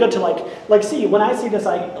really good to like see, when I see this,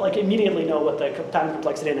 I like immediately know what the time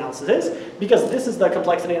complexity analysis is, because this is the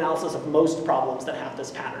complexity analysis of most problems that have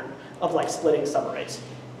this pattern of like splitting subarrays.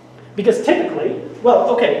 Because typically, well,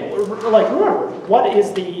 okay, like remember, what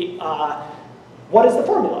is the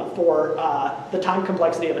formula for the time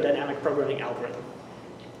complexity of a dynamic programming algorithm?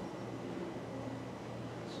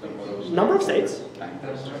 Number of states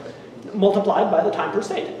multiplied by the time per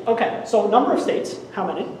state. Okay, so number of states, how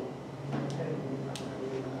many?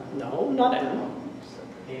 No, not n.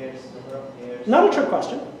 Not a trick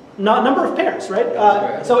question. Number of pairs,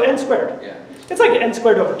 right? So n squared. Yeah. It's like n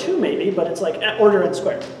squared over 2 maybe, but it's like order n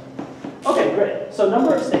squared. Okay, great. So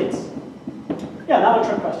number of states. Yeah, not a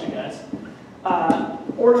trick question, guys.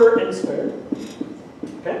 Order n squared.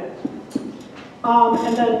 Okay.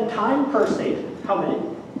 And then time per state, how many?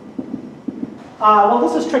 Well,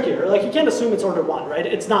 this is trickier. Like, you can't assume it's order 1, right?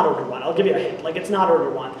 It's not order 1. I'll give you a hint. Like, it's not order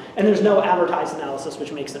 1. And there's no advertised analysis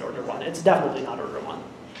which makes it order 1. It's definitely not order 1.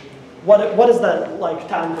 What is the, like,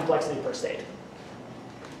 time complexity per state?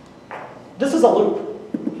 This is a loop.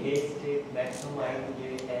 K state maximum I to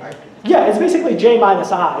j n. Yeah, it's basically j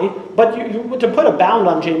minus I, but to put a bound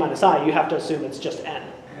on j minus I, you have to assume it's just n.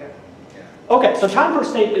 Okay, so time per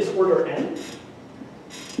state is order n.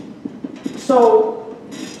 So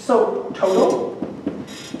total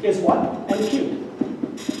is what? N cubed.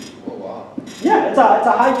 Oh, wow. Yeah, it's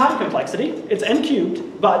a high time complexity. It's n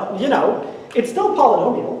cubed, but you know, it's still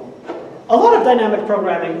polynomial. A lot of dynamic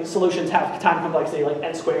programming solutions have time complexity like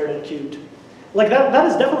n squared, n cubed. Like that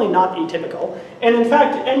is definitely not atypical. And in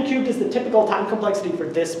fact, n cubed is the typical time complexity for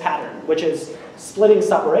this pattern, which is splitting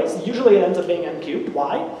subarrays. Usually it ends up being n cubed.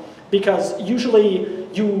 Why? Because usually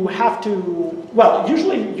you have to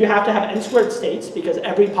have n squared states, because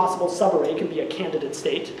every possible subarray can be a candidate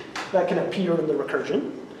state that can appear in the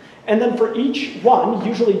recursion. And then for each one,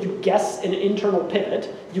 usually you guess an internal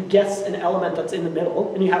pivot, you guess an element that's in the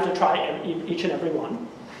middle, and you have to try each and every one.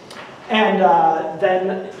 And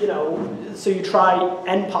then, you know, so you try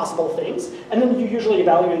n possible things, and then you usually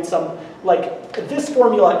evaluate some, like, this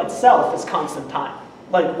formula itself is constant time,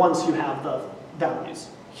 like once you have the values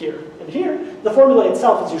here and here, the formula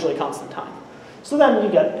itself is usually constant time. So then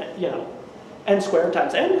you get, you know, n squared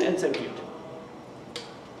times n, and n cubed.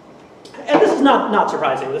 And this is is not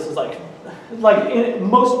surprising. This is like in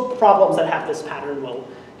most problems that have this pattern will,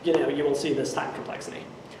 you will see this time complexity.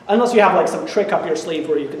 Unless you have like some trick up your sleeve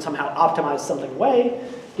where you can somehow optimize something away,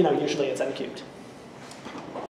 usually it's n cubed.